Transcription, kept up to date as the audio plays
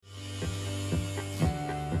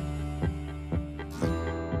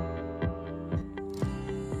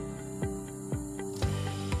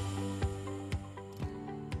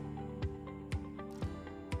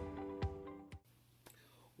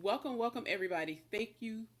Welcome everybody. Thank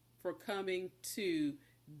you for coming to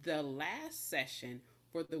the last session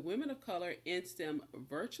for the Women of Color in STEM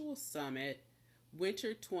Virtual Summit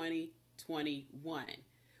Winter 2021.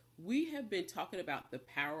 We have been talking about the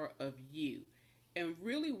power of you and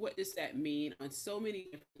really what does that mean on so many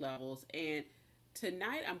different levels. And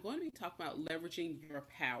tonight I'm going to be talking about leveraging your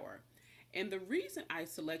power. And the reason I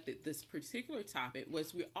selected this particular topic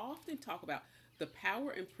was we often talk about the power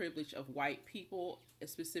and privilege of white people,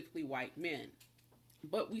 specifically white men,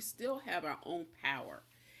 but we still have our own power.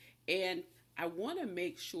 And I want to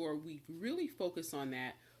make sure we really focus on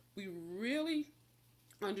that. We really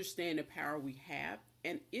understand the power we have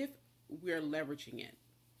and if we're leveraging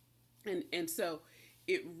it. And so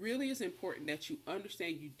it really is important that you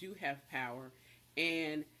understand you do have power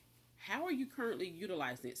and how are you currently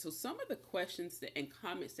utilizing it. So some of the questions and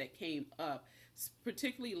comments that came up,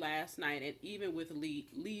 particularly last night and even with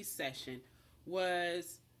Lee's session,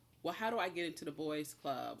 was, well, how do I get into the boys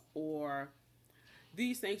club? Or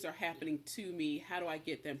these things are happening to me. How do I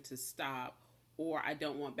get them to stop? Or I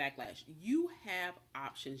don't want backlash. You have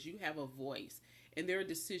options. You have a voice, and there are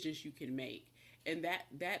decisions you can make, and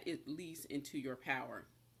that it leads into your power.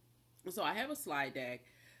 So I have a slide deck.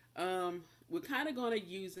 We're kind of going to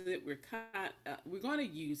use it. We're going to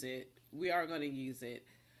use it. We are going to use it.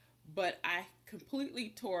 But I completely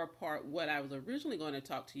tore apart what I was originally going to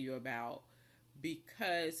talk to you about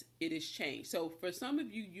because it has changed. So for some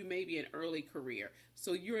of you, you may be an early career.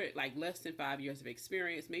 So you're at like less than 5 years of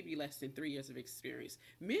experience, maybe less than 3 years of experience.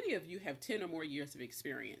 Many of you have 10 or more years of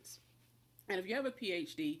experience. And if you have a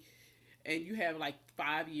PhD and you have like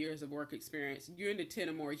 5 years of work experience, you're in the 10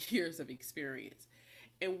 or more years of experience.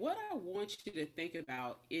 And what I want you to think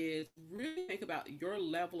about is really think about your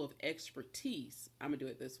level of expertise. I'm going to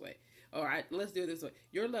do it this way. All right, let's do it this way.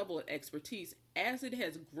 Your level of expertise as it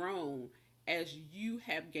has grown as you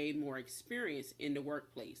have gained more experience in the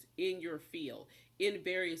workplace, in your field, in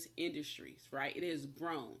various industries, right? It has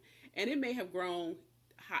grown. And it may have grown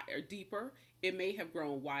higher, deeper, it may have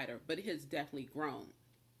grown wider, but it has definitely grown.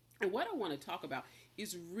 And what I want to talk about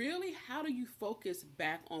is really how do you focus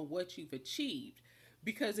back on what you've achieved?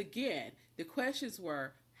 Because again, the questions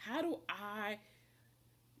were, how do I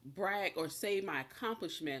brag or say my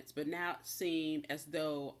accomplishments, but not seem as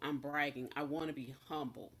though I'm bragging? I want to be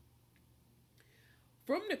humble.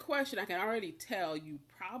 From the question, I can already tell you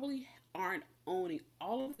probably aren't owning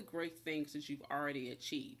all of the great things that you've already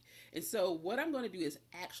achieved. And so, what I'm going to do is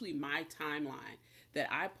actually my timeline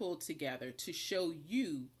that I pulled together to show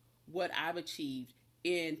you what I've achieved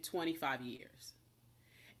in 25 years.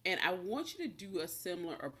 And I want you to do a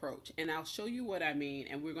similar approach. And I'll show you what I mean.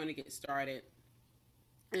 And we're going to get started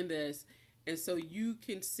in this. And so you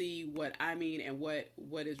can see what I mean and what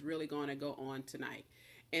is really going to go on tonight.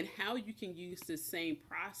 And how you can use the same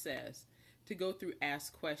process to go through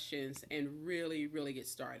ask questions and really, really get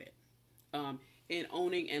started in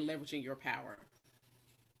owning and leveraging your power.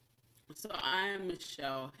 So I'm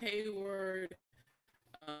Michelle Hayward.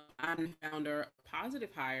 I'm the founder of Positive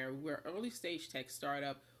Hire. We're an early stage tech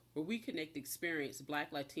startup where we connect experienced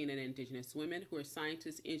Black, Latina, and Indigenous women who are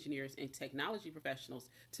scientists, engineers, and technology professionals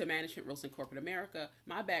to management roles in corporate America.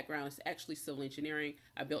 My background is actually civil engineering.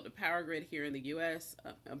 I built a power grid here in the U.S.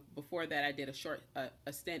 Before that, I did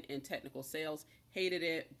a stint in technical sales. Hated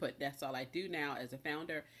it, but that's all I do now as a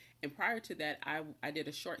founder. And prior to that, I did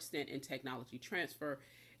a short stint in technology transfer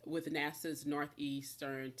with NASA's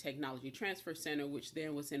Northeastern Technology Transfer Center, which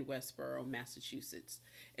then was in Westboro, Massachusetts.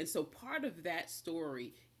 And so part of that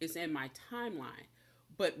story is in my timeline.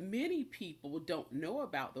 But many people don't know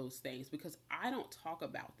about those things because I don't talk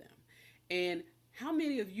about them. And how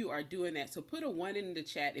many of you are doing that? So put a one in the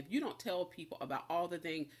chat if you don't tell people about all the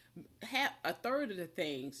things, have a third of the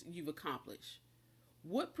things you've accomplished.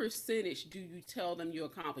 What percentage do you tell them you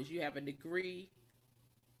accomplished? You have a degree,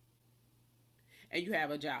 and you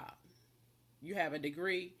have a job. You have a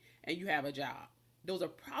degree and you have a job. Those are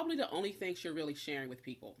probably the only things you're really sharing with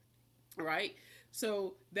people, right?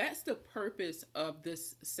 So that's the purpose of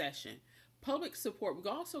this session. Public support.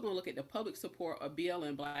 We're also going to look at the public support of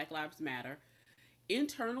BLM, Black Lives Matter,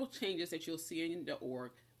 internal changes that you'll see in the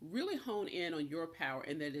org, really hone in on your power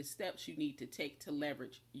and the steps you need to take to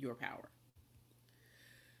leverage your power.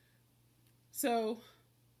 So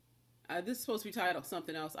this is supposed to be titled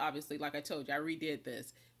something else, obviously. Like I told you, I redid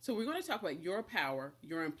this. So we're going to talk about your power,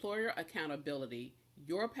 your employer accountability,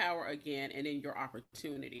 your power again, and then your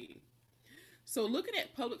opportunity. So looking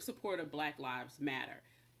at public support of Black Lives Matter,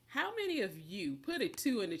 how many of you put a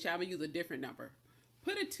two in the chat? I'm going to use a different number.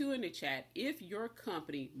 Put a two in the chat if your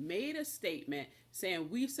company made a statement saying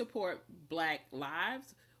we support Black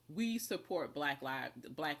lives, we support Black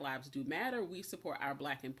Lives Do Matter. We support our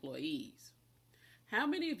Black employees. How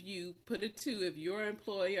many of you put it to if your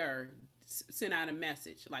employer sent out a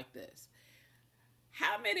message like this?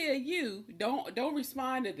 How many of you don't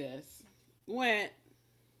respond to this? When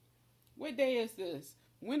what day is this?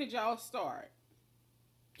 When did y'all start?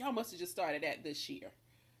 Y'all must have just started that this year.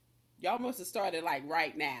 Y'all must have started like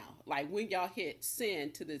right now, like when y'all hit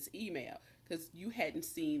send to this email, because you hadn't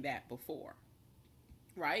seen that before,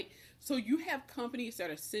 right? So you have companies that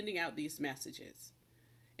are sending out these messages,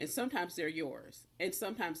 and sometimes they're yours, and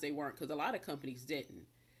sometimes they weren't, because a lot of companies didn't.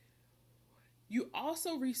 You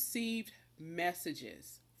also received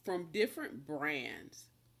messages from different brands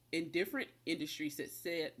in different industries that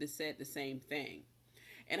said the same thing.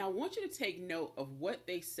 And I want you to take note of what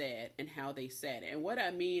they said and how they said it. And what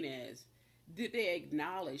I mean is, did they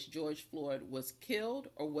acknowledge George Floyd was killed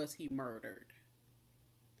or was he murdered?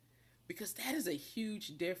 Because that is a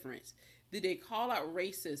huge difference. Did they call out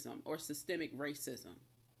racism or systemic racism?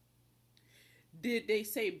 Did they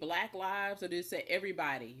say Black lives or did they say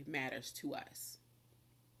everybody matters to us?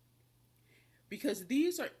 Because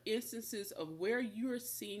these are instances of where you're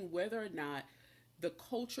seeing whether or not the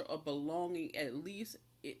culture of belonging, at least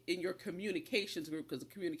in your communications group, because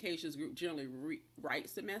the communications group generally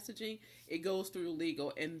writes the messaging, it goes through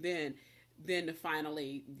legal, and then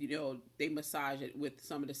finally, they massage it with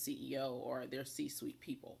some of the CEO or their C-suite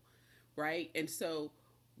people, right? And so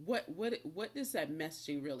what does that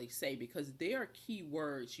messaging really say? Because there are key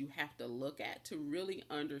words you have to look at to really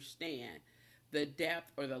understand the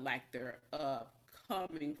depth or the lack thereof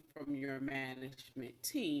coming from your management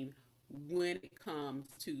team when it comes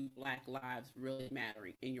to Black lives really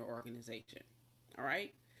mattering in your organization. All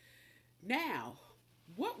right. Now,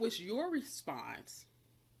 what was your response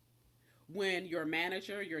when your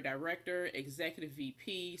manager, your director, executive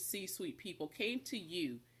VP, C suite people came to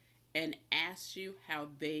you and asked you how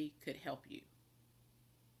they could help you?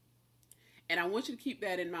 And I want you to keep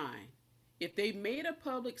that in mind. If they made a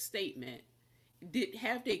public statement,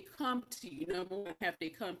 have they come to you? Number one, have they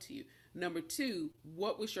come to you? Number two,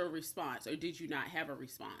 what was your response, or did you not have a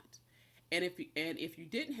response? And if you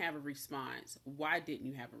didn't have a response, why didn't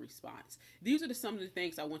you have a response? These are some of the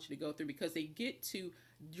things I want you to go through, because they get to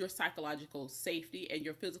your psychological safety and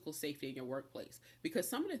your physical safety in your workplace. Because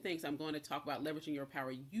some of the things I'm going to talk about leveraging your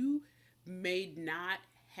power, you may not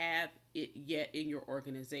have it yet in your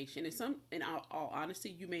organization. In all honesty,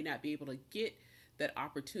 you may not be able to get that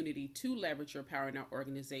opportunity to leverage your power in our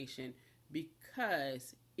organization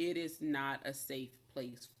because it is not a safe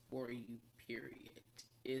place for you, period.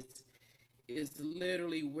 It's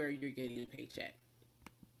literally where you're getting a paycheck.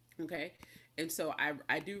 Okay. And so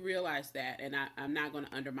I do realize that, and I'm not going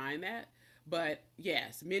to undermine that. But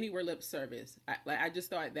yes, many were lip service. I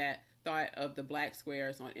just thought of the black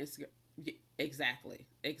squares on Instagram. Exactly.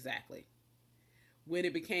 Exactly. When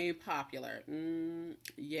it became popular,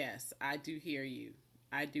 yes, I do hear you.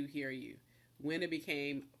 I do hear you. When it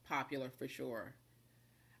became popular, for sure.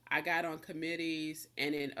 I got on committees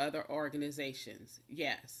and in other organizations.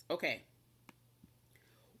 Yes. Okay.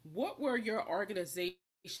 What were your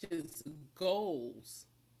organization's goals?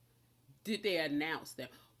 Did they announce them?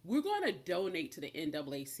 We're going to donate to the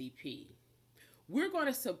NAACP. We're going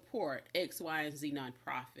to support X, Y, and Z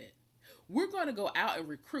nonprofit. We're going to go out and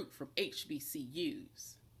recruit from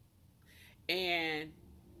HBCUs and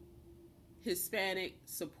Hispanic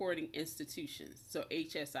supporting institutions, so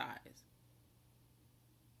HSIs.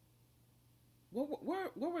 What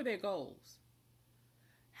were their goals?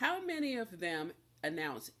 How many of them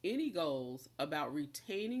announced any goals about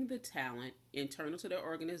retaining the talent internal to their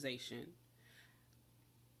organization?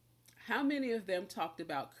 How many of them talked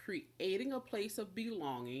about creating a place of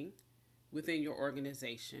belonging within your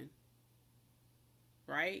organization?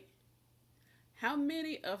 Right? How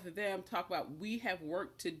many of them talk about we have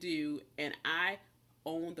work to do and I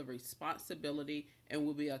own the responsibility and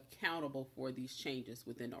will be accountable for these changes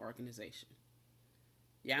within the organization?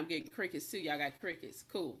 Yeah, I'm getting crickets too. Y'all got crickets.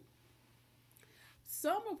 Cool.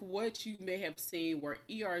 Some of what you may have seen were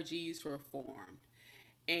ERGs were formed.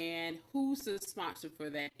 And who's the sponsor for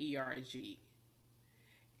that ERG?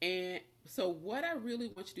 And so what I really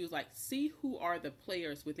want you to do is like see who are the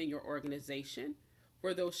players within your organization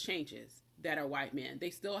for those changes that are white men.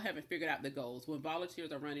 They still haven't figured out the goals. When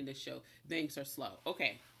volunteers are running the show, things are slow.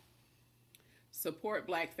 Okay. Support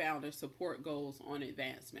black founders, support goals on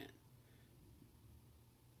advancement.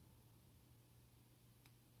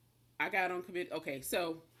 I got on committee. Okay,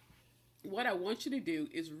 so what I want you to do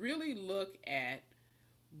is really look at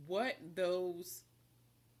what those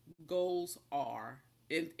goals are.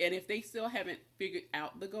 And if they still haven't figured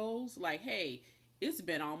out the goals, like, hey, It's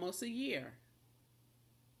been almost a year.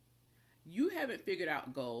 You haven't figured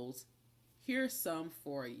out goals. Here's some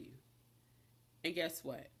for you. And guess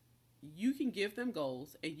what? You can give them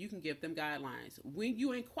goals and you can give them guidelines. When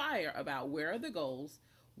you inquire about where are the goals,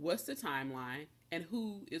 what's the timeline, and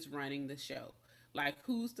who is running the show, like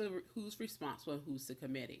who's responsible and who's the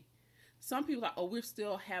committee. Some people are like, oh, we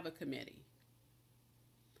still have a committee,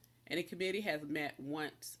 and the committee has met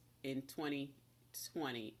once in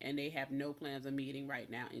 2020, and they have no plans of meeting right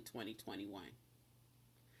now in 2021.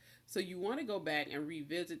 So you want to go back and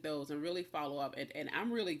revisit those and really follow up. And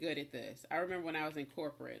I'm really good at this. I remember when I was in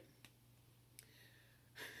corporate,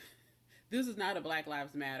 this is not a Black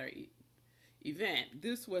Lives Matter event.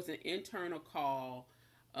 This was an internal call.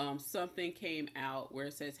 Something came out where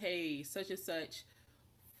it says, hey, such and such,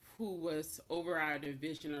 who was over our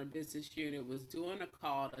division or business unit, was doing a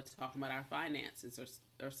call to talk about our finances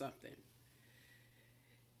or something.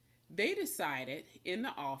 They decided in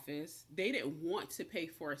the office they didn't want to pay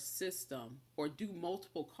for a system or do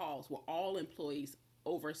multiple calls where all employees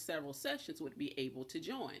over several sessions would be able to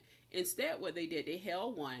join. Instead, what they did, they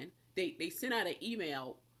held one. They sent out an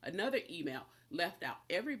email, another email, left out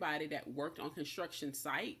everybody that worked on construction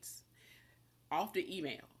sites off the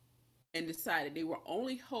email, and decided they will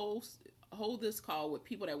only hold this call with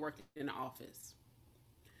people that worked in the office.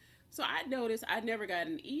 So I noticed I never got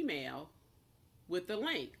an email with the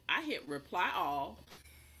link. I hit reply all,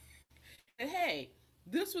 and hey,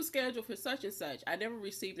 this was scheduled for such and such. I never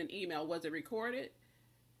received an email. Was it recorded?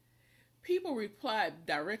 People replied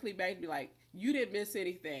directly back to me like, you didn't miss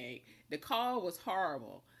anything. The call was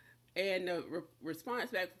horrible. And the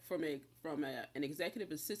response back from an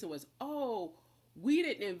executive assistant was, oh, we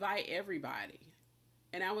didn't invite everybody.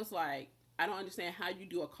 And I was like, I don't understand how you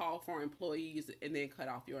do a call for employees and then cut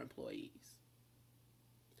off your employees.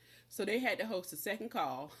 So they had to host a second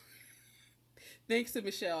call. Thanks to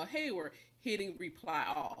Michelle Hayward hitting reply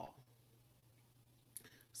all.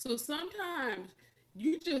 So sometimes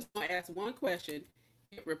you just want to ask one question,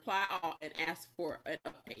 hit reply all, and ask for an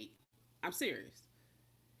update. I'm serious.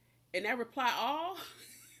 And that reply all,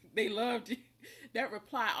 they loved you. That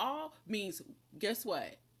reply all means, guess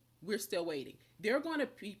what? We're still waiting. There are going to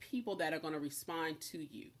be people that are going to respond to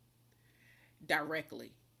you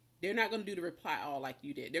directly. They're not going to do the reply all like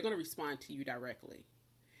you did. They're going to respond to you directly.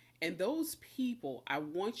 And those people, I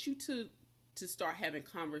want you to start having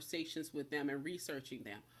conversations with them and researching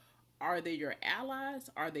them. Are they your allies?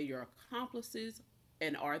 Are they your accomplices?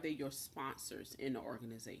 And are they your sponsors in the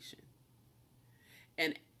organization?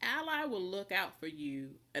 An ally will look out for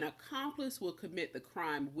you. An accomplice will commit the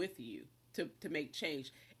crime with you to make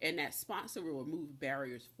change. And that sponsor will remove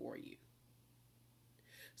barriers for you.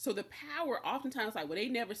 So the power, oftentimes, like, well, they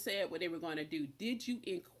never said what they were going to do. Did you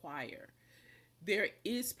inquire? There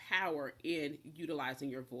is power in utilizing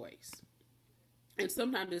your voice. And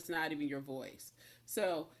sometimes it's not even your voice.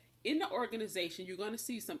 So in the organization, you're going to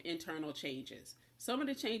see some internal changes. Some of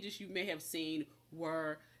the changes you may have seen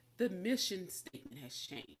were the mission statement has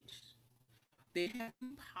changed. They have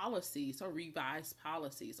policies or revised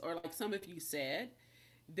policies, or like some of you said,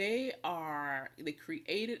 they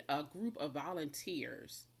created a group of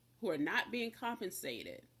volunteers who are not being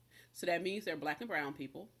compensated. So that means they're Black and brown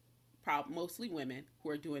people, mostly women,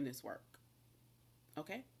 who are doing this work.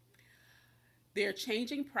 Okay? They're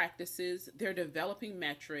changing practices, they're developing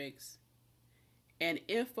metrics, and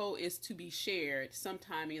info is to be shared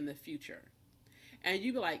sometime in the future. And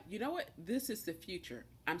you be like, you know what? This is the future.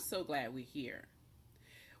 I'm so glad we're here.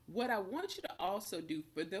 What I want you to also do,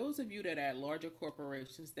 for those of you that are at larger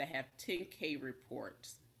corporations that have 10K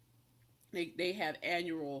reports, they have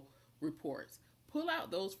annual reports. Pull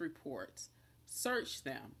out those reports, search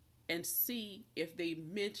them, and see if they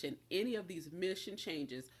mention any of these mission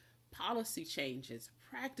changes, policy changes,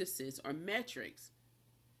 practices, or metrics.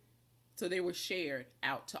 So they were shared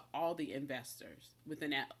out to all the investors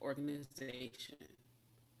within that organization.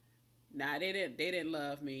 Now, they didn't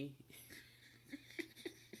love me.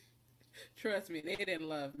 Trust me, they didn't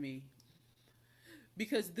love me.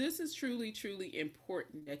 Because this is truly, truly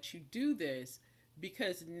important that you do this,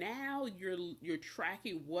 because now you're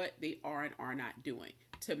tracking what they are and are not doing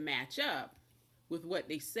to match up with what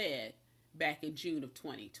they said back in June of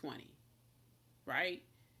 2020, right?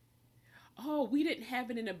 Oh, we didn't have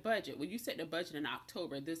it in the budget. Well, you set the budget in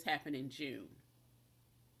October. This happened in June.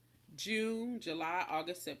 June, July,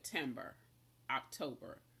 August, September,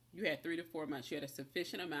 October. You had 3 to 4 months. You had a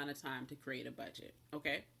sufficient amount of time to create a budget.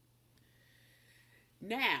 Okay.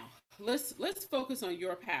 Now, let's focus on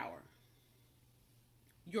your power,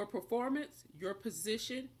 your performance, your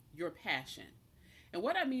position, your passion. And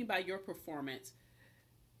what I mean by your performance,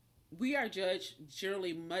 we are judged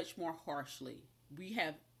generally much more harshly. We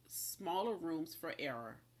have smaller rooms for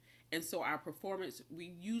error. And so our performance,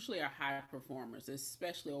 we usually are high performers,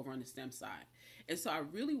 especially over on the STEM side. And so I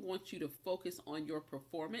really want you to focus on your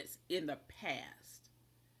performance in the past.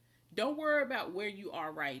 Don't worry about where you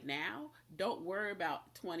are right now. Don't worry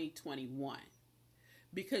about 2021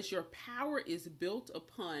 because your power is built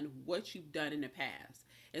upon what you've done in the past.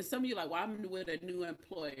 And some of you are like, well, I'm with a new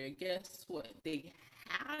employer. Guess what? They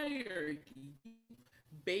hired you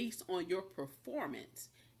based on your performance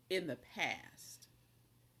in the past.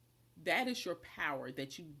 That is your power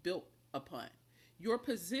that you built upon. Your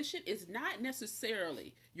position is not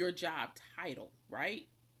necessarily your job title, right?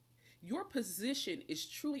 Your position is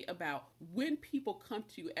truly about when people come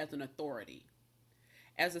to you as an authority,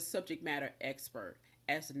 as a subject matter expert,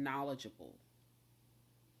 as knowledgeable.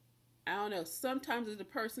 I don't know, sometimes it's the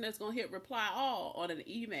person that's going to hit reply all on an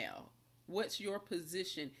email. What's your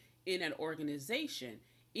position in an organization,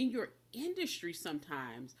 in your industry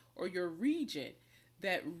sometimes, or your region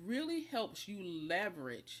that really helps you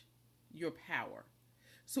leverage your power?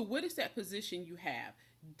 So, what is that position you have?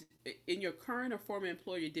 In your current or former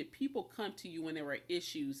employer, did people come to you when there were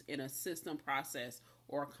issues in a system process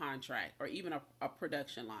or a contract or even a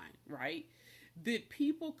production line, right? Did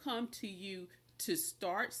people come to you to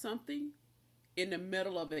start something in the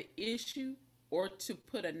middle of an issue or to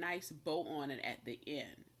put a nice bow on it at the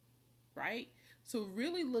end, right? So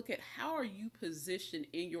really look at how are you positioned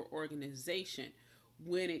in your organization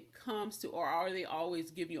when it comes to, or are they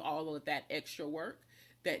always giving you all of that extra work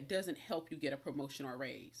that doesn't help you get a promotion or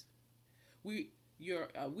raise? We you're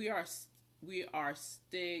we are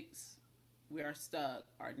sticks, we are stuck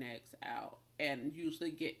our necks out and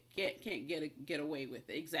usually can't get away with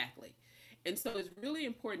it. Exactly. And so it's really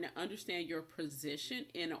important to understand your position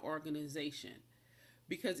in an organization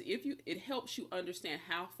because if you it helps you understand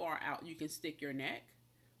how far out you can stick your neck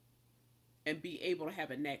and be able to have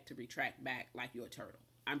a neck to retract back like you're a turtle.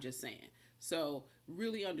 I'm just saying. So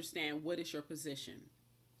really understand what is your position.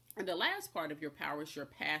 And the last part of your power is your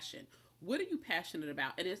passion. What are you passionate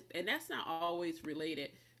about? And that's not always related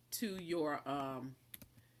to your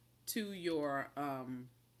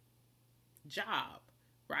job,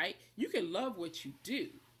 right? You can love what you do.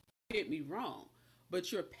 Get me wrong,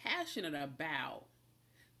 but you're passionate about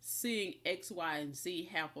seeing X, Y, and Z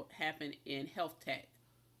happen in health tech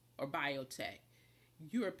or biotech.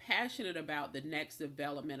 You're passionate about the next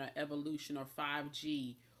development or evolution or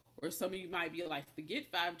 5G. Or some of you might be like,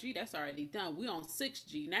 forget 5G, that's already done. We're on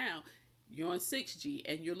 6G now. You're on 6G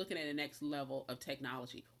and you're looking at the next level of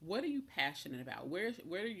technology. What are you passionate about? Where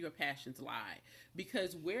do your passions lie?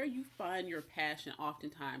 Because where you find your passion,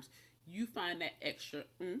 oftentimes you find that extra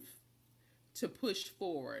oomph to push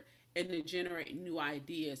forward and to generate new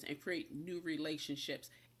ideas and create new relationships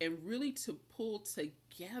and really to pull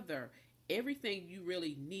together everything you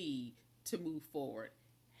really need to move forward.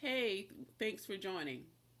 Hey, thanks for joining.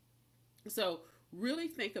 So, really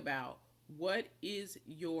think about what is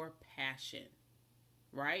your passion,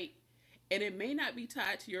 right? And it may not be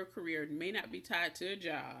tied to your career, it may not be tied to a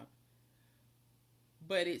job,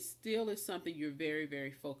 but it still is something you're very,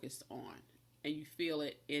 very focused on and you feel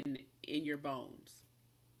it in your bones.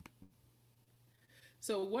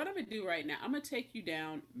 So, what I'm going to do right now, I'm going to take you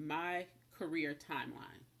down my career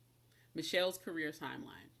timeline, Michelle's career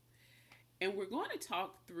timeline. And we're going to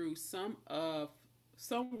talk through some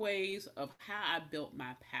ways of how I built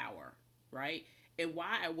my power, right? And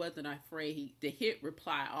why I wasn't afraid to hit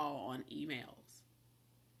reply all on emails.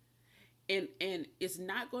 And it's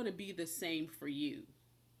not going to be the same for you.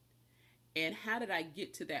 And how did I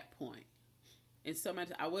get to that point? And so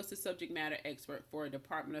I was the subject matter expert for a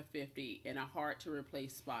Department of 50 in a hard to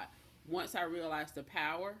replace spot. Once I realized that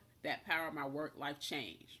power of my work life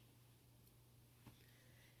changed.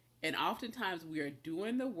 And oftentimes we are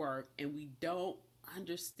doing the work and we don't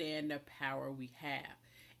understand the power we have.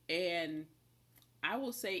 And I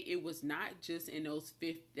will say it was not just in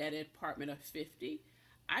that Department of 50.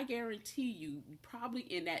 I guarantee you, probably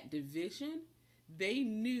in that division, they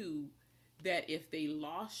knew that if they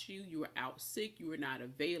lost you, you were out sick, you were not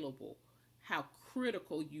available, how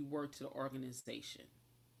critical you were to the organization.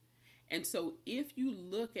 And so if you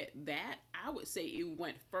look at that, I would say it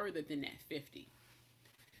went further than that 50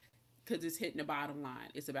 because it's hitting the bottom line.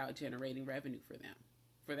 It's about generating revenue for them,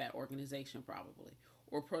 for that organization probably,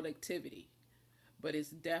 or productivity. But it's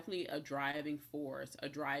definitely a driving force,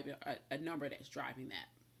 a number that's driving that.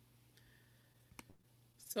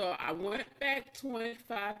 So I went back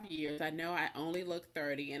 25 years. I know I only look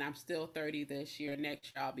 30 and I'm still 30 this year.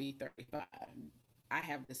 Next year I'll be 35. I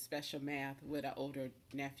have this special math with an older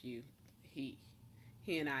nephew.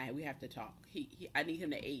 He and we have to talk. I need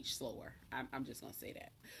him to age slower. I'm just gonna say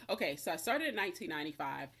that. Okay, so I started in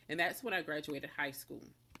 1995, and that's when I graduated high school.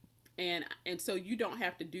 And so you don't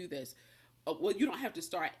have to do this. Well, you don't have to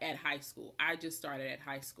start at high school. I just started at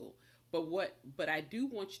high school. But I do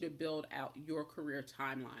want you to build out your career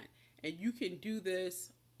timeline, and you can do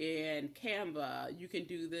this in Canva. You can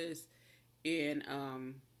do this in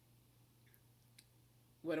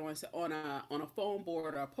what do I say, on a foam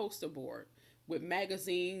board or a poster board with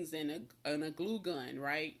magazines and a glue gun,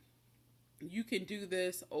 right? You can do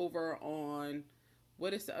this over on,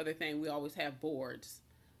 what is the other thing? We always have boards.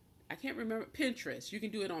 I can't remember. Pinterest. You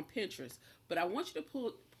can do it on Pinterest. But I want you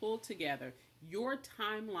to pull together your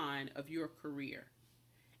timeline of your career.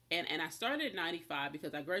 And I started at 95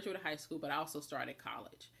 because I graduated high school, but I also started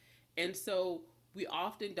college. And so we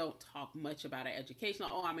often don't talk much about our education.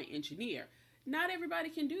 Like, oh, I'm an engineer. Not everybody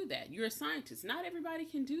can do that. You're a scientist. Not everybody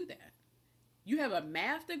can do that. You have a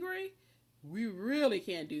math degree? We really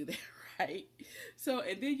can't do that, right? So,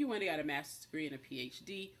 and then you went and got a master's degree and a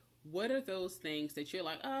PhD. What are those things that you're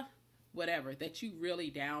like, whatever, that you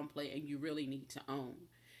really downplay and you really need to own?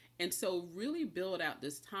 And so really build out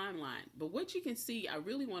this timeline. But what you can see, I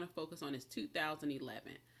really want to focus on is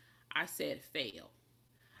 2011. I said fail.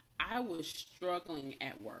 I was struggling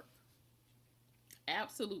at work.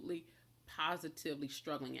 Absolutely, positively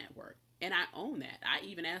struggling at work. And I own that. I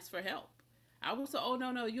even asked for help. I was like, oh,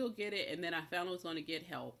 no, you'll get it. And then I found I was going to get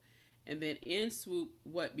help. And then in swoop,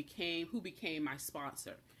 who became my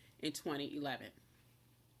sponsor in 2011.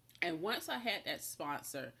 And once I had that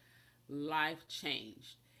sponsor, life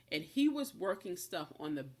changed. And he was working stuff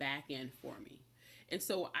on the back end for me. And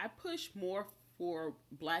so I push more for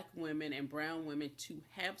Black women and brown women to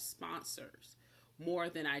have sponsors more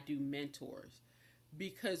than I do mentors,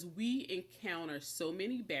 because we encounter so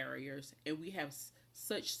many barriers and we have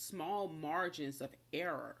such small margins of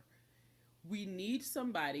error. We need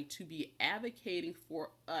somebody to be advocating for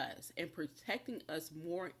us and protecting us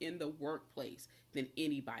more in the workplace than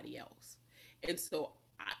anybody else. And so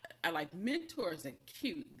I like, mentors are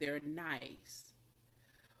cute, they're nice,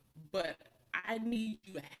 but I need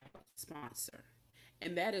you to have a sponsor.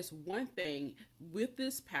 And that is one thing with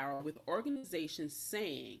this power, with organizations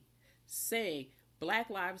saying Black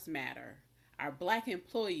Lives Matter, our Black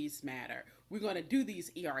employees matter, we're going to do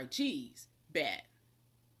these ERGs, bet.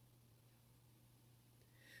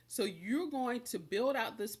 So you're going to build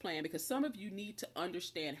out this plan, because some of you need to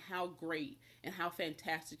understand how great and how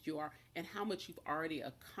fantastic you are and how much you've already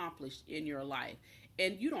accomplished in your life.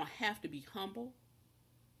 And you don't have to be humble,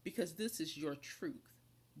 because this is your truth.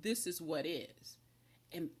 This is what is.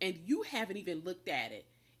 And you haven't even looked at it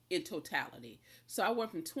in totality. So I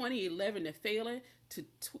went from 2011 to failing to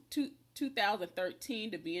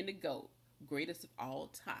 2013 to being the GOAT, greatest of all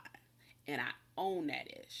time. And I own that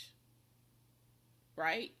ish.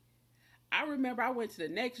 Right? I remember I went to the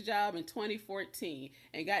next job in 2014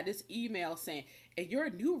 and got this email saying, and your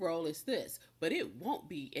new role is this, but it won't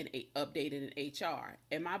be updated in HR.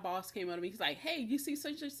 And my boss came up to me, he's like, hey, you see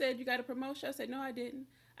such and said you got a promotion? I said, no, I didn't.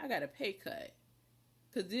 I got a pay cut.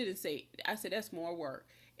 Because it didn't say, I said, that's more work.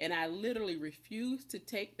 And I literally refused to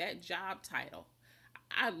take that job title.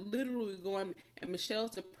 I literally going, and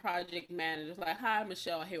Michelle's the project manager. It's like, hi,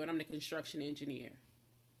 Michelle Hayward, I'm the construction engineer.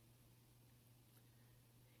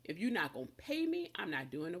 If you're not going to pay me, I'm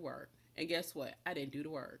not doing the work. And guess what? I didn't do the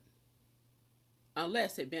work.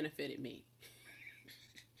 Unless it benefited me.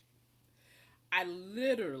 I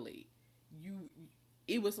literally,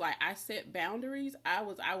 it was like I set boundaries. I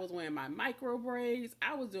was wearing my micro braids.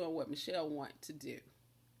 I was doing what Michelle wanted to do.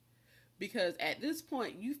 Because at this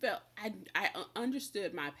point, you felt, I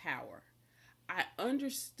understood my power. I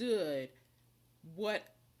understood what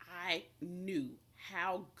I knew,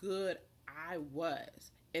 how good I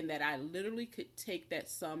was, and that I literally could take that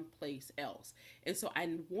someplace else. And so I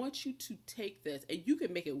want you to take this, and you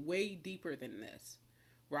can make it way deeper than this,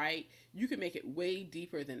 right? You can make it way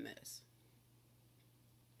deeper than this.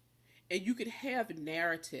 And you could have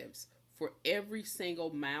narratives for every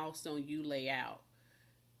single milestone you lay out.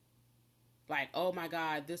 Like, oh my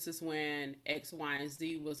God, this is when X, Y, and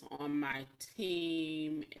Z was on my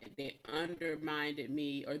team. They undermined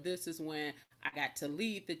me. Or this is when I got to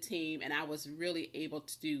lead the team and I was really able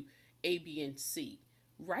to do A, B, and C.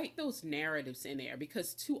 Write those narratives in there,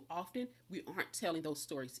 because too often we aren't telling those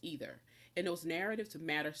stories either. And those narratives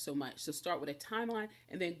matter so much. So start with a timeline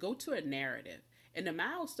and then go to a narrative. And the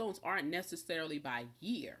milestones aren't necessarily by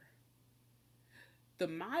year. The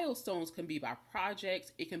milestones can be by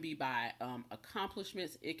projects, it can be by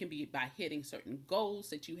accomplishments, it can be by hitting certain goals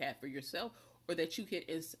that you have for yourself or that you hit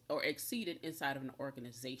or exceeded inside of an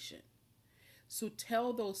organization. So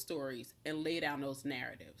tell those stories and lay down those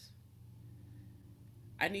narratives.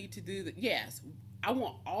 I need to do that. Yes, I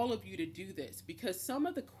want all of you to do this because some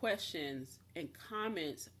of the questions and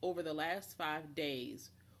comments over the last 5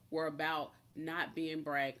 days were about not being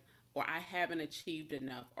bragged, or I haven't achieved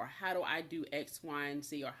enough, or how do I do X, Y, and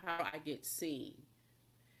Z, or how do I get seen.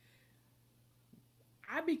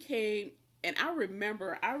 I became, and I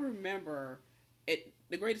remember it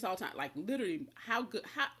the greatest all time. Like literally, how good?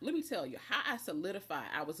 How let me tell you how I solidified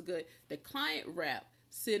I was good. The client rep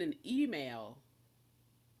sent an email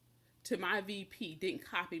to my VP, didn't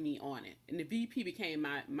copy me on it, and the VP became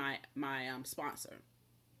my sponsor.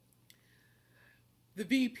 The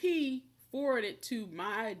VP forwarded to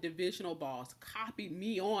my divisional boss, copied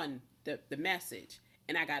me on the message,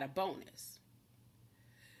 and I got a bonus.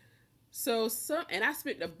 So some, and I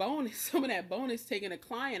spent the bonus, some of that bonus taking a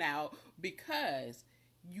client out because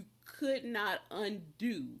you could not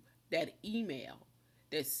undo that email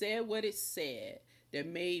that said what it said that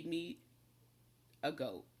made me a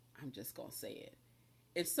goat. I'm just gonna say it.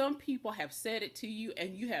 And some people have said it to you,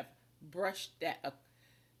 and you have brushed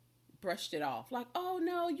it off, like, "Oh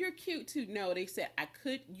no, you're cute too." No, they said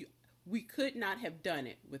we could not have done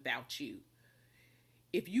it without you.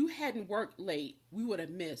 If you hadn't worked late, we would have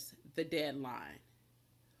missed the deadline.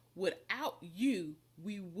 Without you,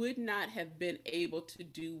 we would not have been able to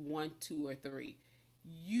do one, two, or three.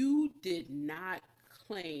 You did not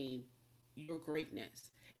claim your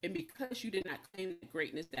greatness. And because you did not claim that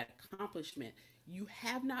greatness, that accomplishment, you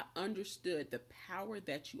have not understood the power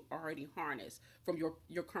that you already harness from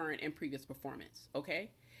your current and previous performance.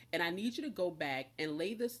 Okay? And I need you to go back and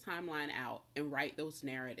lay this timeline out and write those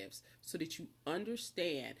narratives so that you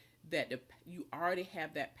understand that you already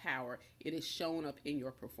have that power. It is shown up in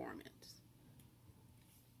your performance.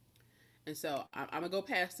 And so I'm going to go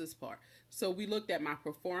past this part. So we looked at my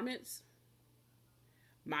performance.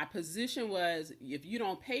 My position was, if you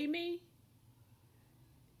don't pay me,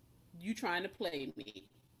 you trying to play me.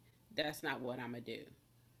 That's not what I'm going to do.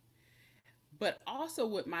 But also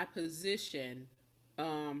with my position,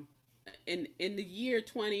 in the year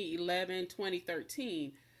 2011,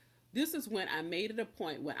 2013, this is when I made it a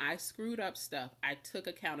point when I screwed up stuff, I took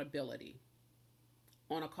accountability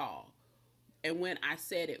on a call. And when I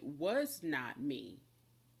said it was not me,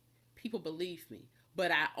 people believed me.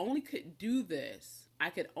 But I only could do this.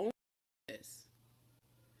 I could only do this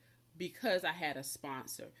because I had a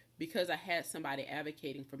sponsor, because I had somebody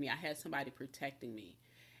advocating for me. I had somebody protecting me.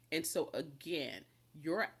 And so again,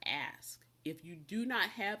 your ask, if you do not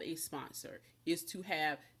have a sponsor, is to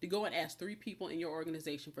go and ask 3 people in your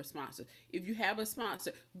organization for sponsors. If you have a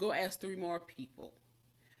sponsor, go ask 3 more people.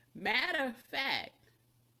 Matter of fact,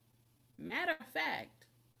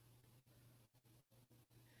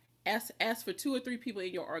 ask for 2 or 3 people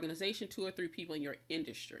in your organization, 2 or 3 people in your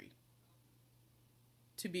industry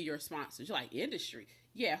to be your sponsors. You're like, industry?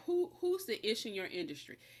 Yeah, who's the ish in your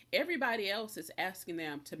industry? Everybody else is asking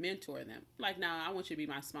them to mentor them. Like, nah, I want you to be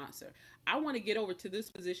my sponsor. I want to get over to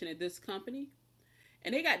this position at this company,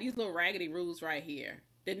 and they got these little raggedy rules right here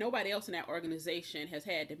that nobody else in that organization has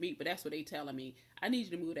had to meet, but that's what they telling me. I need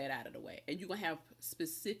you to move that out of the way. And you're going to have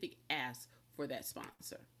specific asks for that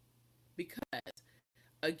sponsor. Because,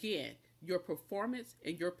 again, your performance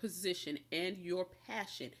and your position and your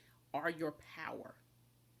passion are your power.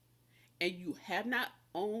 And you have not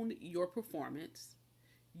owned your performance.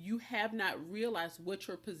 You have not realized what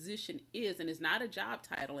your position is, and it's not a job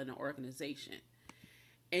title in an organization.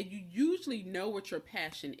 And you usually know what your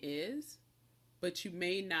passion is, but you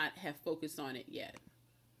may not have focused on it yet.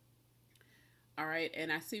 All right,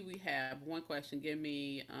 and I see we have one question. Give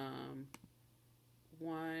me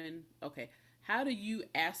one. Okay, how do you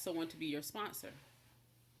ask someone to be your sponsor?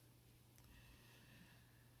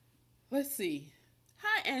 Let's see.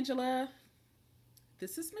 Hi, Angela.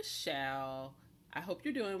 This is Michelle. I hope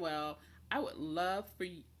you're doing well. I would love for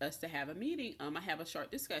us to have a meeting. I have a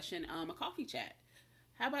short discussion, a coffee chat.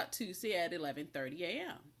 How about Tuesday at 11:30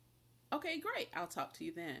 a.m.? Okay, great. I'll talk to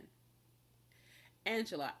you then.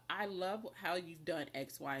 Angela, I love how you've done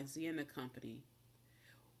X, Y, and Z in the company,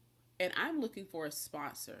 and I'm looking for a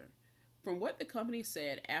sponsor. From what the company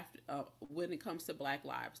said, after when it comes to Black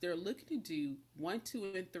Lives, they're looking to do 1,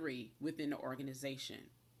 2, and 3 within the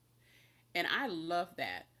organization, and I love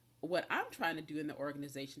that. What I'm trying to do in the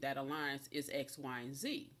organization that aligns is X, Y, and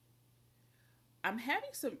Z. I'm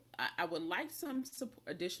having some. I would like some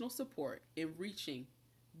additional support in reaching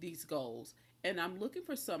these goals, and I'm looking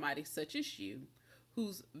for somebody such as you,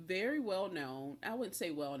 who's very well known. I wouldn't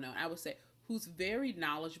say well known. I would say who's very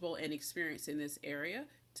knowledgeable and experienced in this area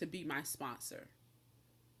to be my sponsor.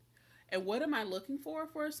 And what am I looking for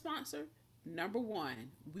a sponsor? Number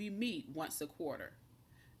one, we meet once a quarter.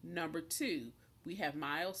 Number two, we have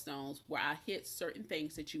milestones where I hit certain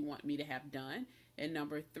things that you want me to have done. And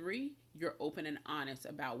number three, you're open and honest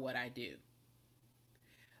about what I do.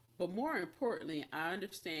 But more importantly, I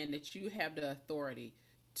understand that you have the authority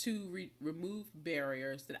to remove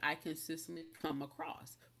barriers that I consistently come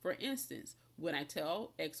across. For instance, when I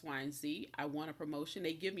tell X, Y, and Z I want a promotion,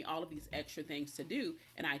 they give me all of these extra things to do,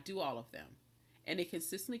 and I do all of them. And they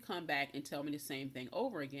consistently come back and tell me the same thing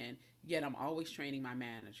over again, yet I'm always training my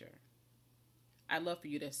manager. I'd love for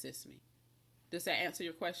you to assist me. Does that answer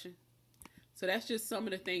your question? So that's just some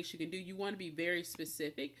of the things you can do. You want to be very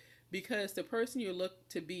specific because the person you look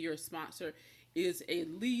to be your sponsor is at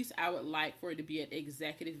least, I would like for it to be at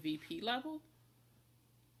executive VP level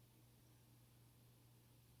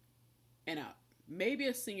and up. Maybe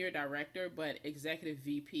a senior director, but executive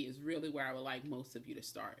VP is really where I would like most of you to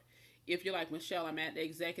start. If you're like, Michelle, I'm at the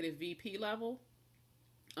executive VP level,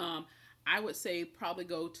 I would say probably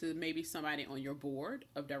go to maybe somebody on your board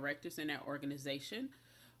of directors in that organization.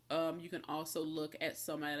 You can also look at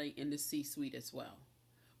somebody in the C-suite as well.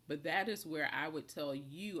 But that is where I would tell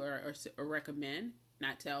you or recommend,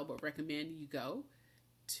 not tell, but recommend you go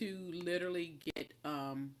to literally get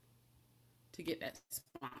that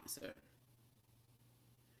sponsor.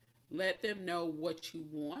 Let them know what you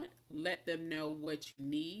want. Let them know what you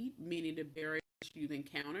need, meaning the barriers you've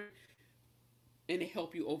encountered, and to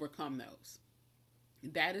help you overcome those.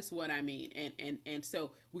 That is what I mean. And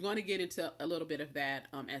so we're going to get into a little bit of that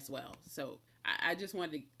as well. So I just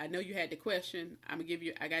wanted to, I know you had the question. I'm going to give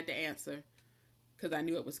you, I got the answer because I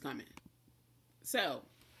knew it was coming. So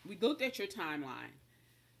we looked at your timeline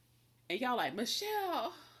and y'all like,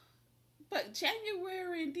 Michelle, but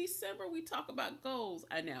January and December, we talk about goals.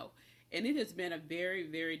 I know. And it has been a very,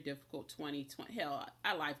 very difficult 2020. Hell,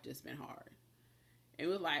 our life just been hard. And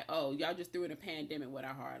we're like, oh, y'all just threw in a pandemic with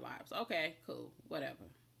our hard lives. Okay, cool, whatever.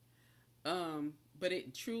 But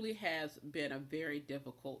it truly has been a very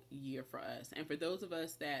difficult year for us. And for those of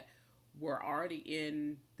us that were already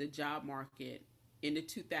in the job market in the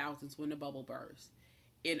 2000s when the bubble burst,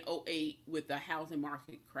 in '08 with the housing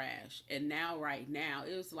market crash, and now right now,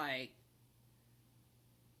 it was like,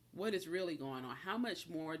 what is really going on? How much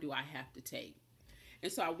more do I have to take?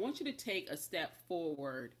 And so I want you to take a step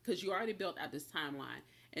forward because you already built out this timeline.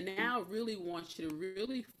 And now I really want you to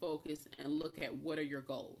really focus and look at what are your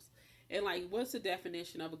goals. And like, what's the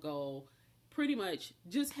definition of a goal? Pretty much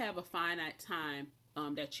just have a finite time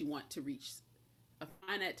that you want to reach. A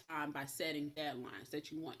finite time by setting deadlines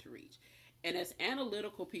that you want to reach. And as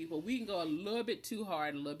analytical people, we can go a little bit too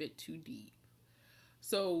hard, a little bit too deep.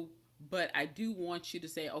 So but I do want you to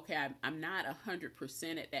say, okay, I'm not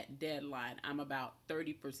 100% at that deadline. I'm about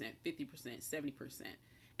 30%, 50%, 70%.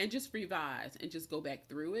 And just revise and just go back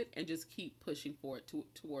through it and just keep pushing forward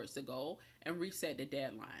towards the goal and reset the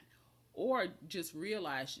deadline. Or just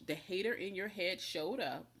realize the hater in your head showed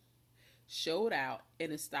up, showed out,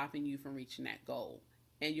 and is stopping you from reaching that goal.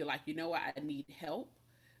 And you're like, you know what? I need help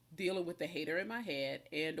dealing with the hater in my head,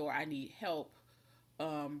 and or I need help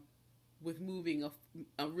with moving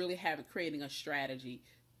really having creating a strategy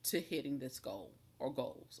to hitting this goal or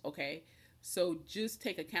goals. Okay, so just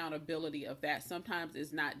take accountability of that. Sometimes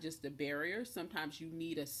it's not just a barrier. Sometimes you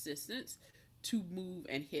need assistance to move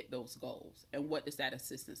and hit those goals. And what does that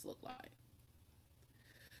assistance look like?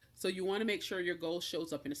 So you want to make sure your goal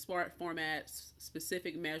shows up in a SMART format: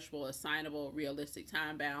 specific, measurable, assignable, realistic,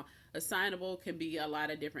 time bound. Assignable can be a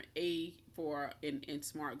lot of different. A for in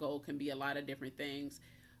SMART goal can be a lot of different things.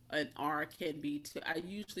 An R can be to, I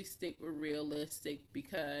usually stick with realistic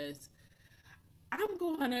because I'm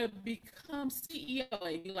going to become CEO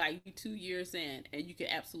and you like you 2 years in and you can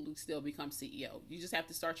absolutely still become CEO. You just have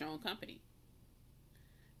to start your own company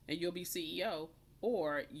and you'll be CEO,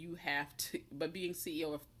 or you have to, but being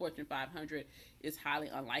CEO of Fortune 500 is highly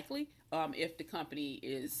unlikely if the company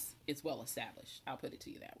is well established. I'll put it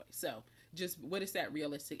to you that way. So just what is that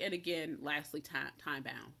realistic? And again, lastly, time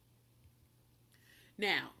bound.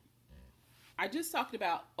 Now, I just talked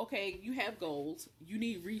about, okay, you have goals, you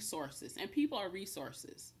need resources, and people are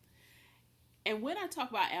resources. And when I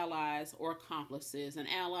talk about allies or accomplices, an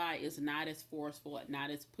ally is not as forceful,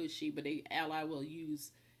 not as pushy, but an ally will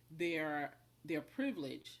use their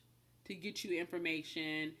privilege to get you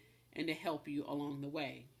information and to help you along the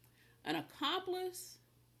way. An accomplice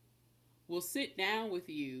will sit down with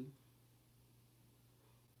you,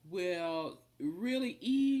 will really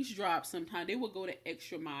eavesdrop sometimes. They will go the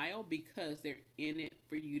extra mile because they're in it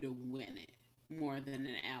for you to win it more than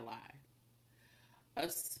an ally. A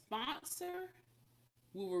sponsor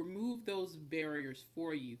will remove those barriers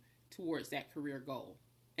for you towards that career goal.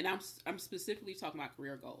 And I'm specifically talking about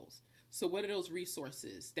career goals. So what are those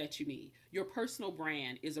resources that you need? Your personal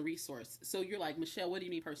brand is a resource. So you're like, Michelle, what do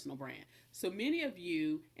you mean personal brand? So many of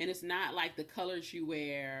you, and it's not like the colors you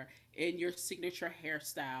wear and your signature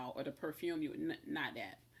hairstyle or the perfume not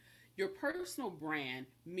that. Your personal brand,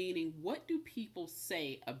 meaning what do people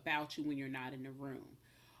say about you when you're not in the room?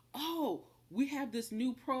 Oh, we have this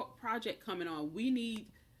new project coming on. We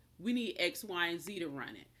need X, Y, and Z to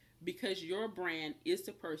run it, because your brand is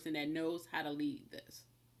the person that knows how to lead this,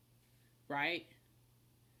 right?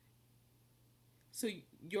 So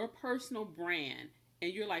your personal brand,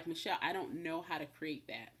 and you're like, Michelle, I don't know how to create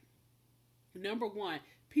that. Number one,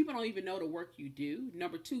 people don't even know the work you do.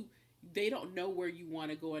 Number two, they don't know where you want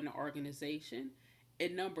to go in the organization.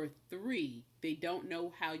 And number three, they don't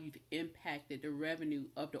know how you've impacted the revenue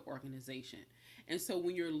of the organization. And so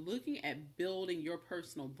when you're looking at building your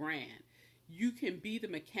personal brand, you can be the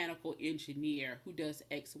mechanical engineer who does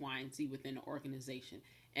X, Y, and Z within the organization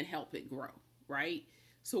and help it grow, right?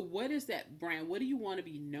 So what is that brand? What do you want to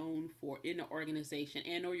be known for in the organization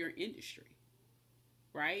and or your industry,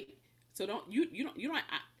 right? So don't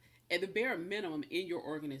at the bare minimum in your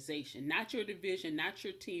organization, not your division, not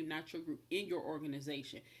your team, not your group, in your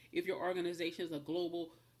organization. If your organization is a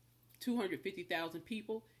global 250,000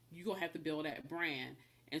 people, you're going to have to build that brand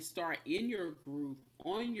and start in your group,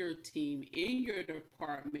 on your team, in your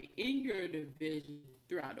department, in your division,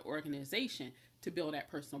 throughout the organization to build that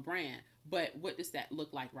personal brand. But what does that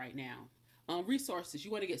look like right now? Resources.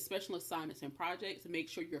 You want to get special assignments and projects and make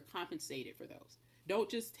sure you're compensated for those. Don't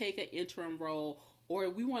just take an interim role, or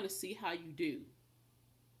we want to see how you do.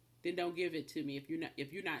 Then don't give it to me. If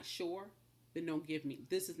you're not sure, then don't give me.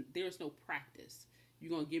 There's no practice.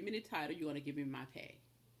 You're gonna give me the title. You're gonna give me my pay.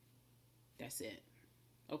 That's it.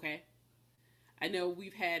 Okay. I know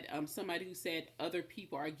we've had somebody who said other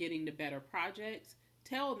people are getting the better projects.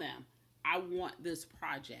 Tell them, I want this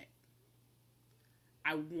project.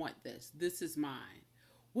 I want this. This is mine.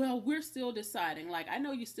 Well, we're still deciding. Like, I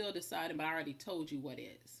know you're still deciding, but I already told you what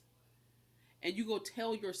is. And you go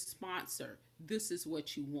tell your sponsor, this is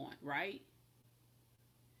what you want, right?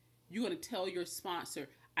 You're going to tell your sponsor,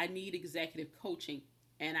 I need executive coaching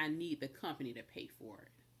and I need the company to pay for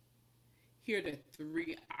it. Here are the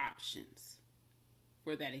three options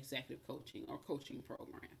for that executive coaching or coaching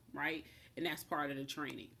program, right? And that's part of the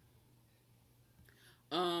training.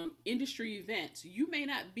 Industry events. You may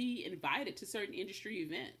not be invited to certain industry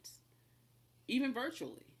events, even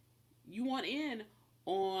virtually. You want in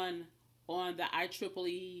on the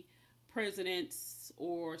IEEE presidents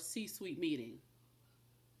or C-suite meeting,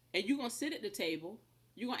 and you're gonna sit at the table.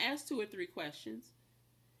 You're gonna ask 2 or 3 questions,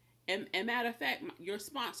 and matter of fact, your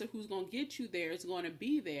sponsor who's gonna get you there is gonna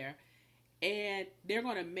be there, and they're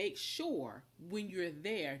gonna make sure when you're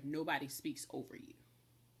there nobody speaks over you.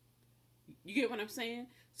 You get what I'm saying?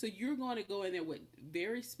 So you're going to go in there with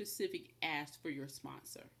very specific asks for your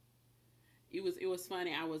sponsor. It was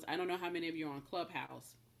funny. I don't know how many of you are on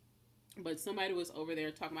Clubhouse, but somebody was over there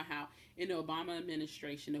talking about how in the Obama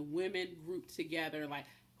administration the women grouped together, like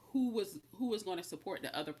who was going to support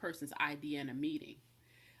the other person's idea in a meeting.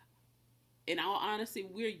 In all honesty,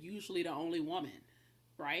 we're usually the only woman,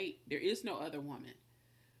 right? There is no other woman.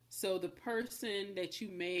 So the person that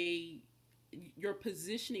your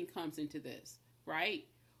positioning comes into this, right?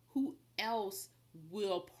 Who else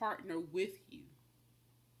will partner with you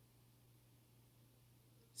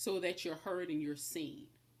so that you're heard and you're seen?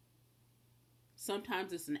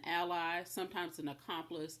 Sometimes it's an ally, sometimes an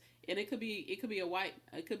accomplice, and it could be a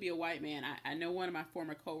white man. I know one of my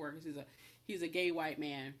former coworkers. He's a gay white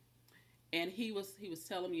man, and he was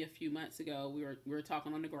telling me a few months ago. We were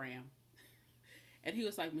talking on the gram, and he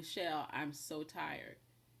was like, Michelle, I'm so tired.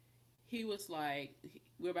 He was like,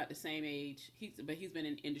 we're about the same age. But he's been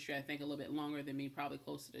in the industry, I think, a little bit longer than me, probably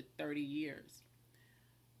closer to 30 years.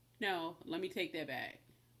 No, let me take that back.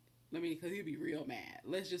 Because he'd be real mad.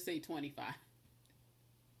 Let's just say 25.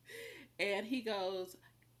 And he goes,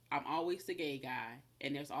 I'm always the gay guy,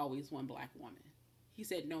 and there's always one black woman. He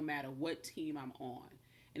said, no matter what team I'm on.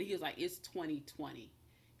 And he was like, it's 2020.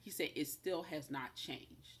 He said, it still has not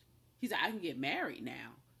changed. He's like, I can get married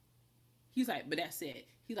now. He's like, but that's it.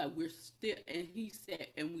 He's like, we're still, and he said,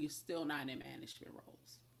 and we're still not in management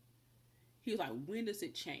roles. He was like, when does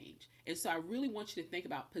it change? And so I really want you to think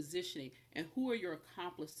about positioning and who are your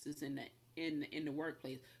accomplices in the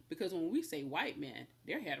workplace. Because when we say white men,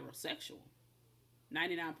 they're heterosexual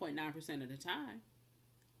 99.9% of the time.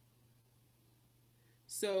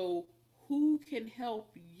 So who can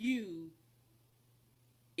help you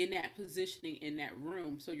in that positioning in that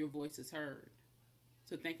room so your voice is heard?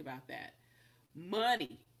 So think about that.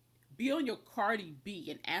 Money. Be on your Cardi B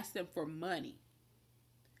and ask them for money.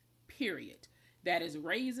 Period. That is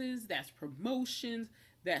raises, that's promotions,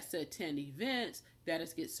 that's to attend events, that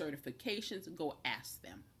is get certifications. Go ask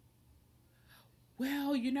them.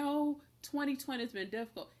 Well, 2020 has been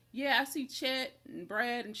difficult. Yeah, I see Chet and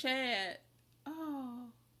Brad and Chad. Oh,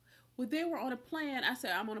 well, they were on a plan. I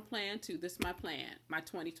said, I'm on a plan too. This is my plan, my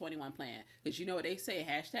 2021 plan. Because you know what they say,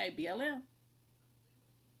 hashtag BLM.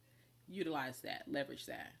 Utilize that, leverage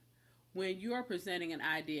that. When you are presenting an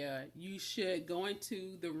idea, you should go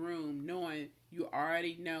into the room knowing you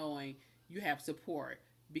already knowing you have support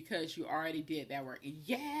because you already did that work.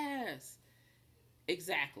 Yes,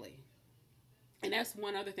 exactly. And that's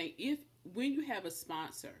one other thing. If when you have a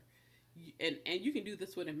sponsor, and you can do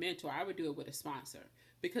this with a mentor, I would do it with a sponsor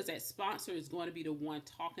because that sponsor is going to be the one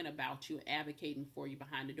talking about you, advocating for you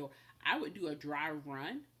behind the door. I would do a dry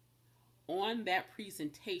run on that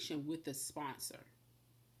presentation with the sponsor.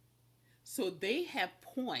 So they have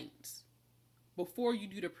points before you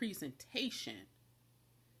do the presentation,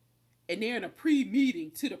 and they're in a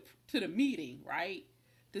pre-meeting to the meeting, right?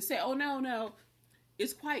 To say, oh no,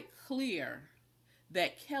 it's quite clear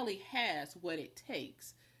that Kelly has what it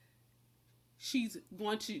takes. She's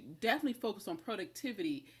going to definitely focus on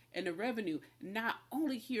productivity and the revenue, not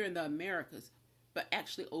only here in the Americas, but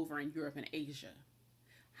actually over in Europe and Asia.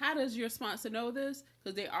 How does your sponsor know this?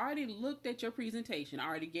 Because they already looked at your presentation,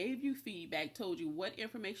 already gave you feedback, told you what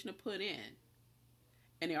information to put in,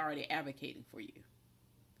 and they're already advocating for you.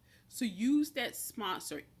 So use that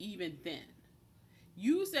sponsor even then.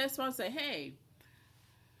 Use that sponsor. Hey,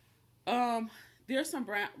 there's some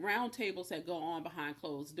round tables that go on behind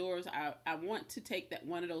closed doors. I want to take that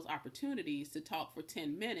one of those opportunities to talk for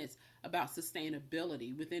 10 minutes about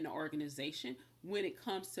sustainability within the organization when it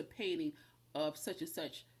comes to painting of such and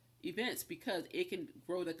such events, because it can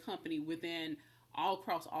grow the company within all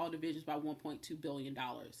across all divisions by $1.2 billion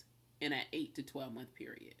in an 8 to 12 month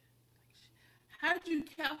period. How did you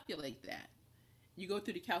calculate that? You go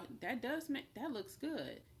through the that does make that looks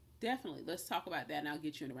good. Definitely. Let's talk about that and I'll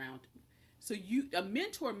get you in the round. So a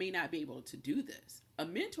mentor may not be able to do this. A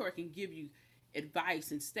mentor can give you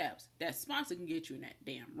advice and steps. That sponsor can get you in that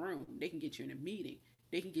damn room. They can get you in a meeting.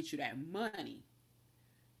 They can get you that money.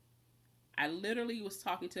 I literally was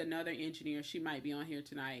talking to another engineer. She might be on here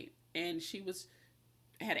tonight. And she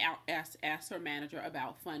had asked her manager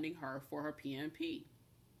about funding her for her PMP.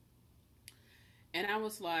 And I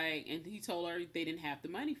was like, and he told her they didn't have the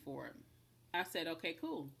money for it. I said, okay,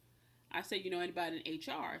 cool. I said, anybody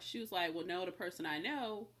in HR? She was like, well, no, the person I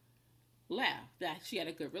know left that she had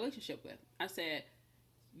a good relationship with. I said,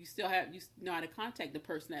 you know how to contact the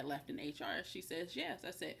person that left in HR? She says, yes.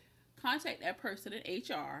 I said, contact that person in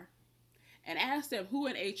HR and ask them who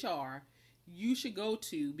in HR you should go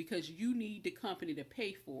to because you need the company to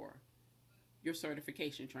pay for your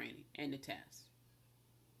certification training and the test.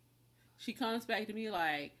 She comes back to me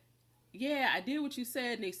like, yeah, I did what you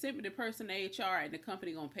said, and they sent me the person to HR, and the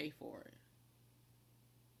company gonna pay for it.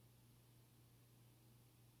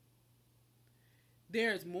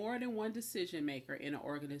 There's more than one decision maker in an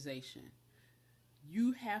organization.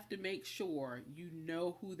 You have to make sure you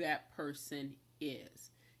know who that person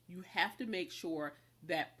is. You have to make sure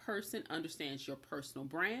that person understands your personal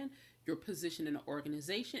brand, your position in the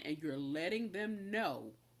organization, and you're letting them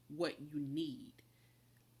know what you need.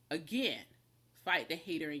 Again, fight the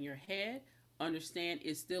hater in your head. Understand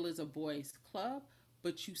it still is a boys' club,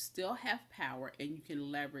 but you still have power and you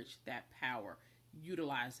can leverage that power.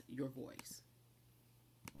 Utilize your voice.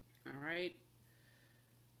 All right.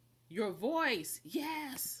 Your voice.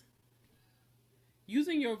 Yes.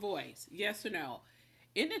 Using your voice. Yes or no.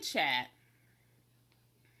 In the chat,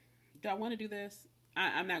 do I want to do this?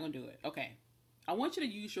 I'm not going to do it. Okay. I want you to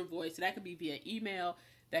use your voice. That can be via email.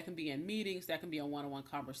 That can be in meetings. That can be on one-on-one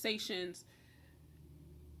conversations.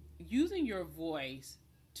 Using your voice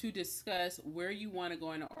to discuss where you want to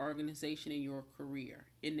go in an organization in your career,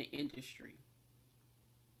 in the industry.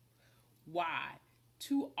 Why?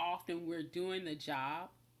 Too often we're doing the job,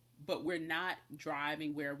 but we're not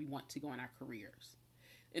driving where we want to go in our careers.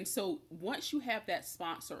 And so once you have that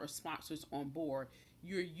sponsor or sponsors on board,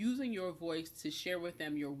 you're using your voice to share with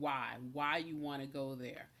them your why you want to go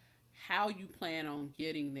there, how you plan on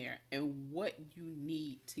getting there, and what you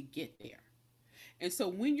need to get there. And so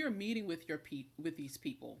when you're meeting with with these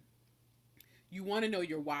people, you want to know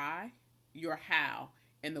your why, your how,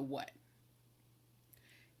 and the what.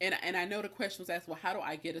 And I know the question was asked, well, how do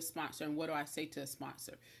I get a sponsor and what do I say to a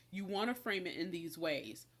sponsor? You want to frame it in these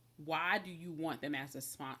ways. Why do you want them as a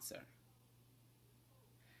sponsor?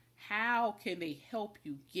 How how can they help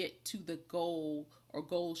you get to the goal or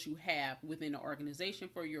goals you have within the organization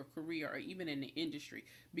for your career or even in the industry,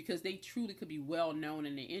 because they truly could be well known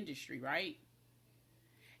in the industry, right?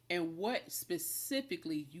 And what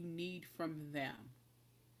specifically you need from them.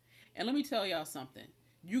 And let me tell y'all something.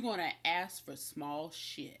 You're going to ask for small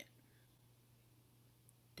shit.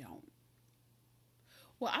 Don't.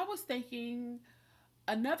 Well, I was thinking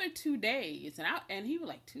another 2 days, and he was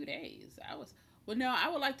like, 2 days. I was, well, no, I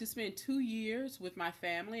would like to spend 2 years with my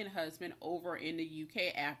family and husband over in the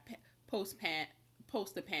UK post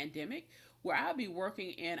the pandemic, where I'll be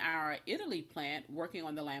working in our Italy plant, working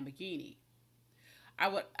on the Lamborghini.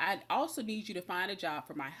 I'd also need you to find a job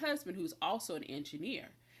for my husband, who's also an engineer,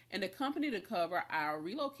 and the company to cover our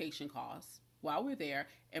relocation costs while we're there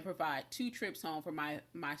and provide 2 trips home for my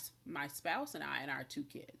spouse and I and our 2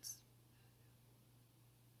 kids.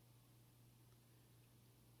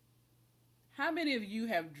 How many of you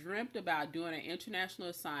have dreamt about doing an international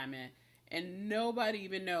assignment and nobody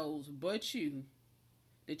even knows but you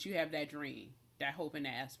that you have that dream, that hope, and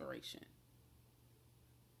that aspiration?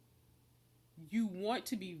 You want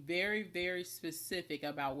to be very, very specific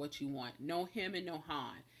about what you want. No him and no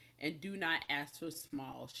han. And do not ask for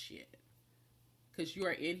small shit. Because you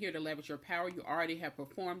are in here to leverage your power. You already have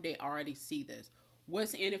performed. They already see this.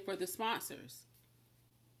 What's in it for the sponsors?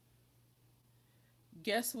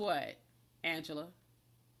 Guess what, Angela?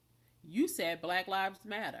 You said Black Lives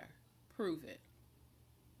Matter. Prove it.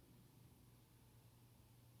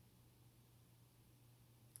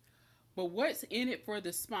 But what's in it for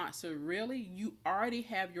the sponsor? Really, you already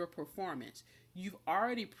have your performance. You've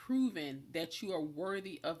already proven that you are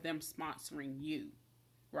worthy of them sponsoring you,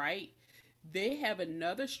 right? They have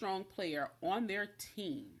another strong player on their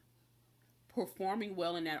team performing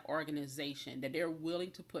well in that organization that they're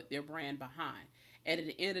willing to put their brand behind. And at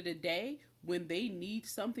the end of the day, when they need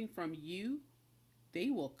something from you, they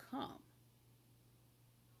will come.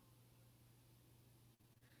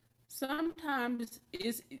 Sometimes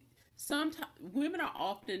is sometimes women are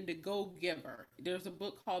often the go giver. There's a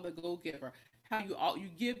book called The Go Giver. How you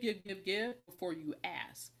give before you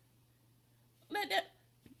ask. Let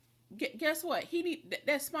that guess what?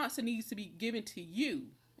 That sponsor needs to be given to you,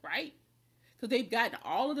 right? Because they've gotten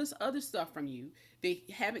all of this other stuff from you. They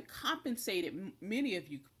haven't compensated many of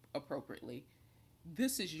you appropriately.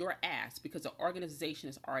 This is your ask because the organization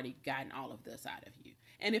has already gotten all of this out of you.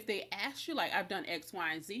 And if they ask you, like, I've done X,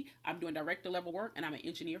 Y, and Z, I'm doing director level work, and I'm an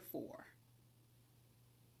engineer for,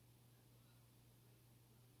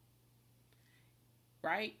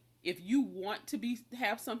 right? If you want to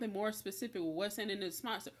have something more specific with what's in the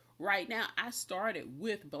sponsor, right now I started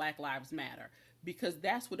with Black Lives Matter because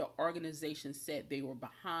that's what the organization said they were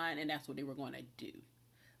behind, and that's what they were going to do.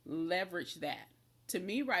 Leverage that. To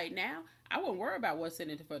me, right now, I wouldn't worry about what's in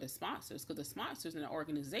it for the sponsors, because the sponsors in the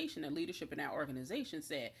organization, the leadership in that organization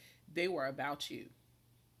said they were about you.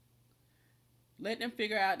 Let them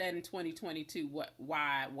figure out that in 2022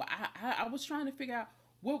 why I was trying to figure out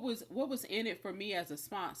what was in it for me as a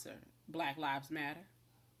sponsor. Black Lives Matter.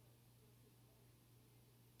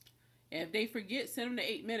 And if they forget, send them the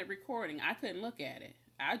 8-minute recording. I couldn't look at it.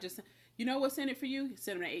 I just, you know what's in it for you?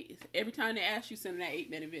 Send them every time they ask you, send them that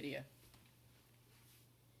 8-minute video.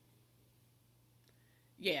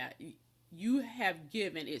 Yeah, you have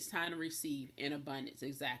given. It's time to receive in abundance.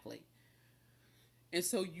 Exactly. And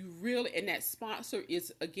so you really, and that sponsor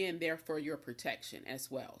is again there for your protection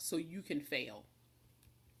as well. So you can fail.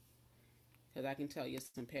 Because I can tell you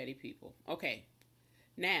some petty people. Okay.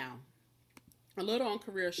 Now, a little on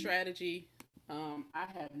career strategy. I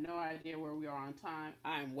have no idea where we are on time.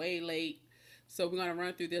 I'm way late. So we're going to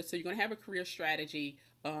run through this. So you're going to have a career strategy.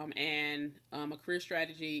 A career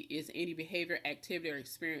strategy is any behavior, activity, or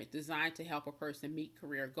experience designed to help a person meet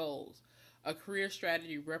career goals. A career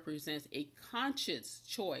strategy represents a conscious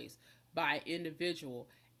choice by an individual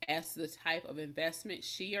as to the type of investment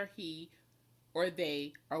she or he or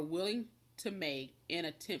they are willing to make in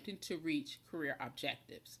attempting to reach career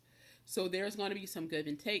objectives. So there's going to be some give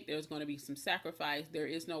and take. There's going to be some sacrifice. There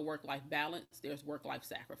is no work-life balance. There's work-life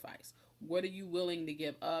sacrifice. What are you willing to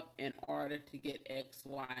give up in order to get X,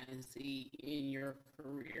 Y, and Z in your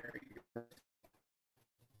career?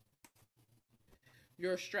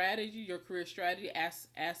 Your strategy, your career strategy, ask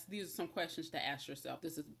these are some questions to ask yourself.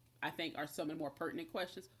 This is, I think, are some of the more pertinent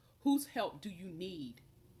questions. Whose help do you need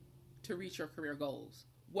to reach your career goals?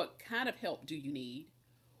 What kind of help do you need?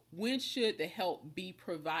 When should the help be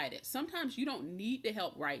provided? Sometimes you don't need the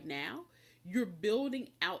help right now. You're building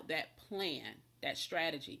out that plan, that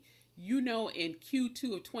strategy. You know, in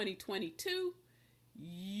Q2 of 2022,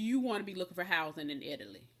 you want to be looking for housing in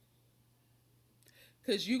Italy.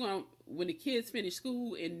 because you're going to, when the kids finish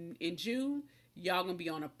school in June, y'all going to be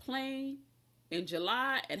on a plane in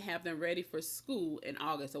July and have them ready for school in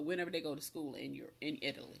August or whenever they go to school in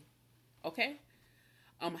Italy. Okay?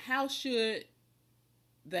 How should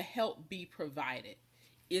the help be provided?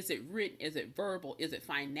 Is it written? Is it verbal? Is it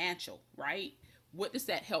financial? Right? What does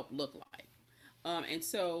that help look like? And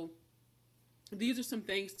so these are some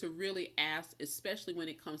things to really ask, especially when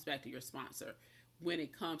it comes back to your sponsor, when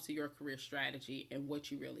it comes to your career strategy and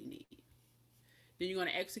what you really need. Then you're going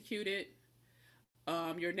to execute it.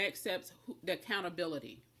 Your next steps, the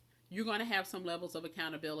accountability. You're going to have some levels of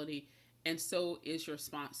accountability, and so is your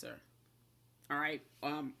sponsor. All right.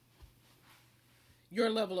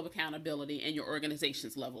 Your level of accountability and your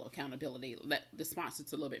organization's level of accountability. Let the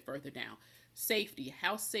sponsors a little bit further down. Safety.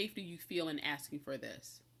 How safe do you feel in asking for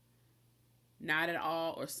this? Not at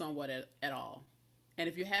all or somewhat at all. And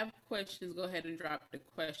if you have questions, go ahead and drop the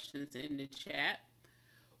questions in the chat.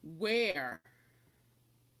 Where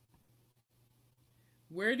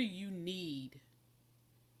do you need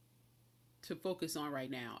to focus on right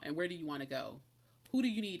now? And where do you want to go? Who do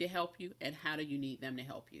you need to help you? And how do you need them to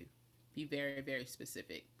help you? Be very, very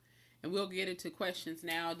specific. And we'll get into questions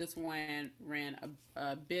now. This one ran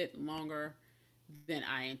a bit longer than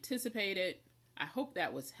I anticipated. I hope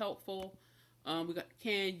that was helpful.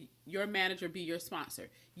 Can your manager be your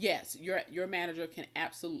sponsor? Yes, your manager can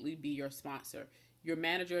absolutely be your sponsor. Your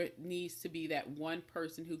manager needs to be that one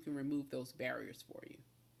person who can remove those barriers for you.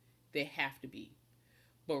 They have to be.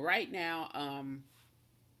 But right now,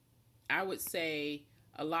 I would say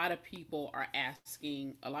a lot of people are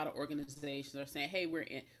asking, a lot of organizations are saying, hey,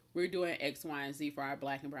 we're doing X, Y, and Z for our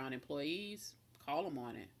Black and brown employees. Call them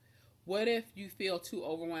on it. What if you feel too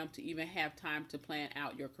overwhelmed to even have time to plan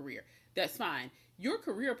out your career? That's fine. Your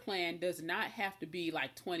career plan does not have to be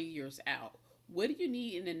like 20 years out. What do you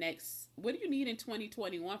need in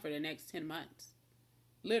 2021 for the next 10 months?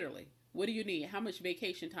 Literally, what do you need? How much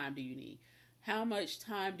vacation time do you need? How much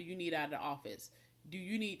time do you need out of the office? Do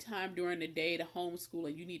you need time during the day to homeschool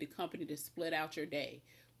and you need a company to split out your day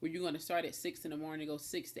where you're going to start at 6 in the morning, go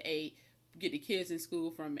 6 to 8, get the kids in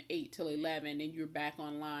school from 8 till 11, and you're back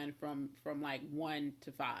online from like 1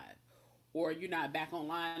 to 5. Or you're not back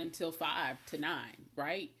online until 5 to 9,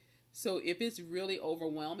 right? So if it's really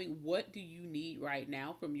overwhelming, what do you need right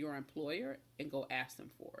now from your employer? And go ask them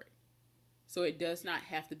for it. So it does not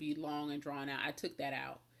have to be long and drawn out. I took that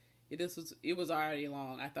out. It was already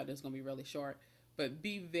long. I thought it was going to be really short. But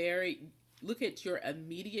look at your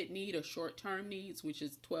immediate need or short-term needs, which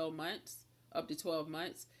is 12 months, up to 12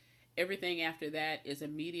 months. Everything after that is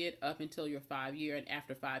immediate up until your 5-year. And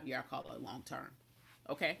after 5-year, I call it long-term.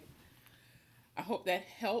 Okay? I hope that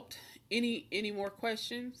helped. Any more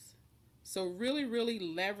questions? So really, really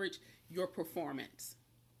leverage your performance,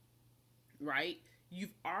 right?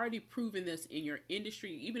 You've already proven this in your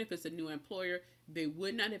industry. Even if it's a new employer, they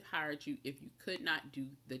would not have hired you if you could not do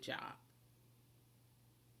the job.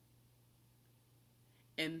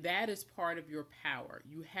 And that is part of your power.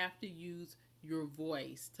 You have to use your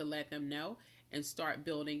voice to let them know and start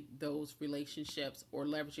building those relationships or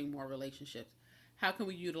leveraging more relationships. How can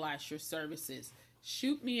we utilize your services?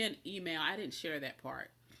 Shoot me an email. I didn't share that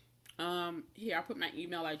part. Here, I'll put my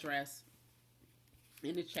email address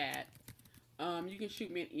in the chat. You can shoot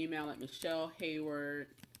me an email at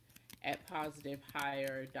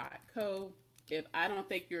michellehayward@positivehire.co. If I don't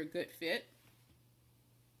think you're a good fit,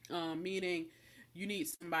 meaning you need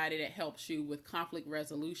somebody that helps you with conflict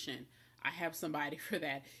resolution, I have somebody for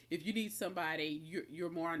that. If you need somebody, you're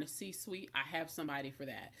more on the C-suite, I have somebody for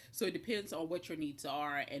that. So it depends on what your needs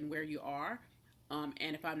are and where you are. And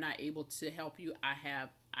if I'm not able to help you, I have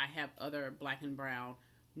other Black and brown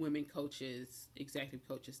women coaches, executive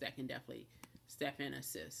coaches that can definitely step in,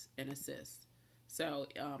 assist. So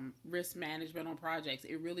risk management on projects,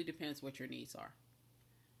 it really depends what your needs are.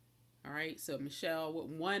 All right, so Michelle with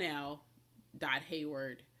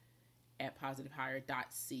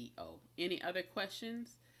 1L.Hayward@positivehire.co. Any other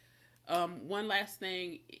questions? One last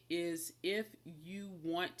thing is, if you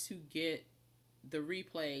want to get the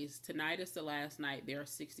replays, tonight is the last night. They are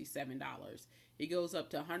 $67. It goes up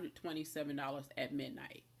to $127 at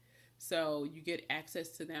midnight. So you get access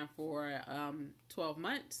to them for 12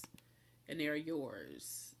 months, and they're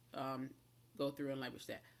yours. Go through and leverage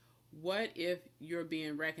that. What if you're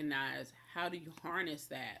being recognized? How do you harness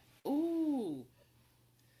that? Ooh,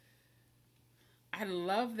 I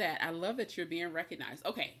love that. I love that you're being recognized.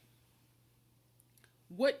 Okay.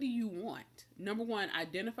 What do you want? Number one,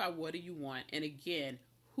 identify what do you want. And again,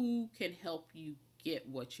 who can help you get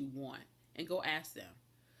what you want? And go ask them.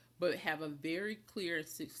 But have a very clear,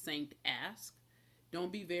 succinct ask.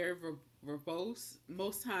 Don't be very verbose.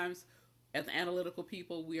 Most times, as analytical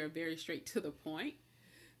people, we are very straight to the point.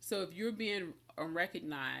 So if you're being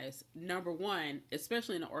recognized, number one,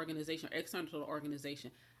 especially in an organization or external to the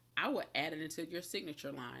organization, I would add it into your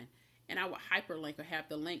signature line, and I would hyperlink or have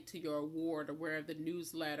the link to your award or where the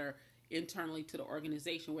newsletter internally to the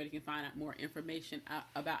organization where you can find out more information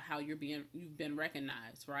about how you've been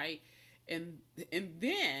recognized, right? And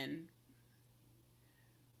then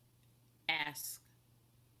ask,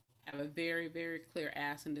 have a very very clear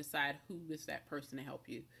ask, and decide who is that person to help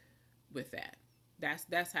you with that.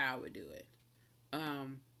 That's how I would do it.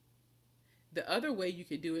 Um, the other way you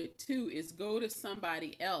could do it too is go to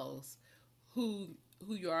somebody else who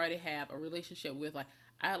who you already have a relationship with. Like,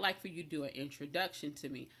 I'd like for you to do an introduction to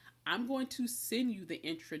me. I'm going to send you the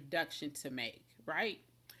introduction to make, right?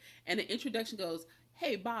 And the introduction goes,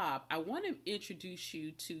 "Hey Bob, I want to introduce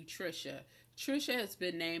you to Trisha. Trisha has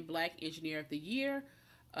been named Black Engineer of the Year.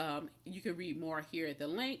 You can read more here at the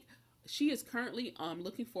link. She is currently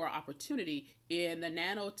looking for an opportunity in the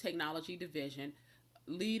nanotechnology division,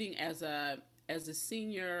 leading as a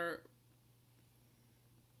senior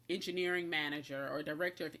engineering manager or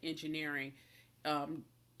director of engineering, um,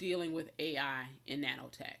 dealing with AI in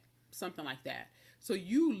nanotech, something like that." So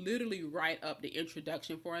you literally write up the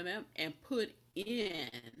introduction for them and put in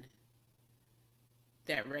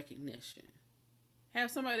that recognition. Have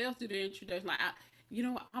somebody else do the introduction. Like,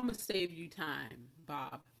 I'm gonna save you time,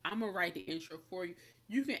 Bob. I'm gonna write the intro for you.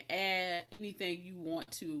 You can add anything you want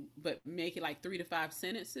to, but make it like 3 to 5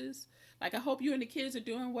 sentences. Like, I hope you and the kids are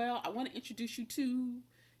doing well. I want to introduce you to.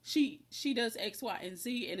 She does X, Y, and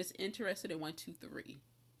Z, and is interested in 1, 2, 3.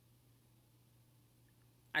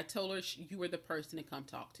 I told her you were the person to come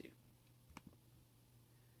talk to.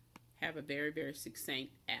 Have a very very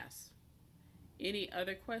succinct ask. Any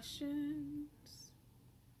other questions?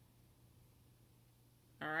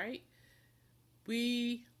 All right.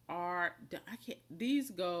 We are. I can't.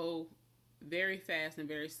 These go very fast and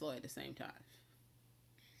very slow at the same time.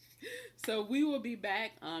 So we will be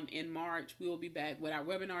back in March. We will be back with our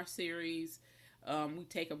webinar series. We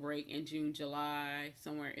take a break in June, July,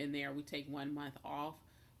 somewhere in there. We take 1 month off,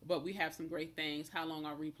 but we have some great things. How long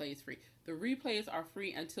are replays free? The replays are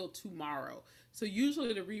free until tomorrow. So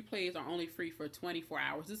usually the replays are only free for 24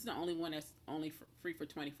 hours. This is the only one that's only free for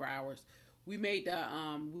 24 hours. We made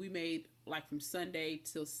like from Sunday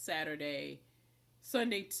till Saturday,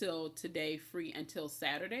 Sunday till today free until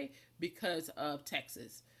Saturday because of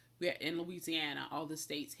Texas. We're in Louisiana, all the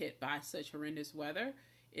states hit by such horrendous weather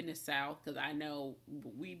in the South, because I know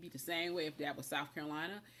we'd be the same way if that was South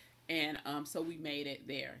Carolina. And so we made it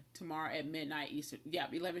there tomorrow at midnight Eastern. Yeah,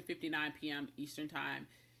 11:59 p.m. Eastern time.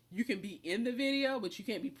 You can be in the video, but you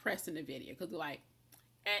can't be pressing the video because they're like,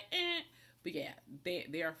 But yeah,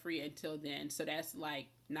 they are free until then. So that's like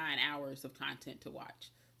 9 hours of content to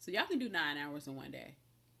watch. So y'all can do 9 hours in one day.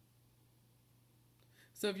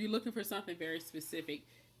 So if you're looking for something very specific,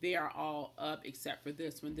 they are all up except for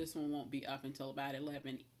this one. This one won't be up until about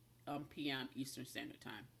 11 p.m. Eastern Standard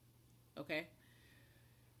Time. Okay?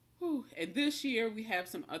 Whew. And this year we have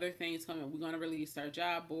some other things coming. We're going to release our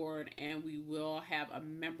job board, and we will have a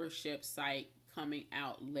membership site coming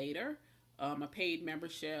out later, a paid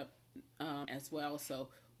membership as well. So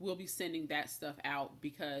we'll be sending that stuff out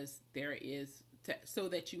because there is so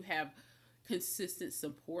that you have consistent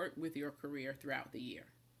support with your career throughout the year.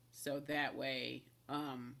 So that way,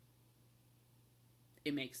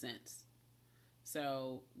 it makes sense.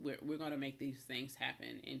 So we're going to make these things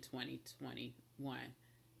happen in 2021.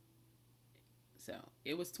 So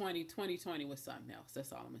it was 2020 was something else.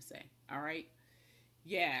 That's all I'm gonna say. All right.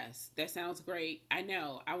 Yes, that sounds great. I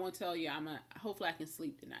know. I won't tell you. Hopefully I can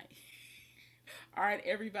sleep tonight. All right,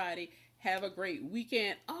 everybody. Have a great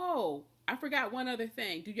weekend. Oh, I forgot one other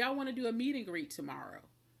thing. Do y'all want to do a meet and greet tomorrow?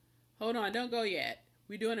 Hold on, don't go yet.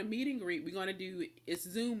 We're doing a meet and greet. We're gonna do it's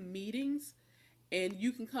Zoom meetings, and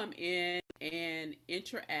you can come in and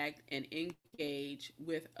interact and engage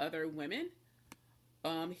with other women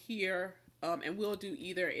here, and we'll do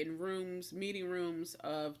either in meeting rooms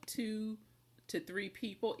of 2 to 3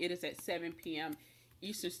 people. It is at 7 p.m.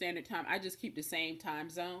 Eastern Standard Time. I just keep the same time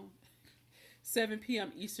zone. 7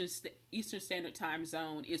 p.m. Eastern Standard Time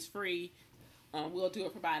zone is free. We'll do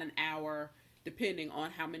it for about an hour, depending on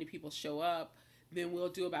how many people show up. Then we'll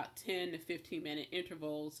do about 10 to 15-minute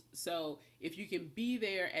intervals. So if you can be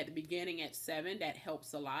there at the beginning at 7, that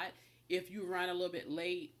helps a lot. If you run a little bit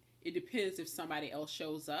late, it depends if somebody else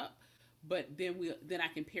shows up. But then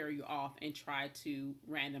I can pair you off and try to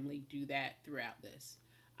randomly do that throughout this.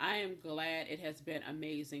 I am glad it has been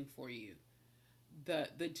amazing for you.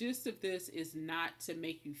 The gist of this is not to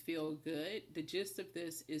make you feel good. The gist of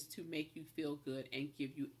this is to make you feel good and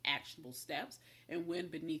give you actionable steps and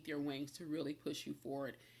wind beneath your wings to really push you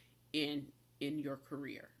forward in your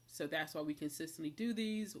career. So that's why we consistently do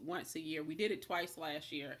these once a year. We did it twice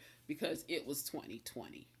last year because it was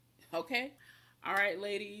 2020. Okay? All right,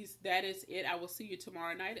 ladies, that is it. I will see you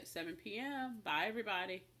tomorrow night at 7 p.m. Bye,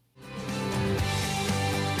 everybody.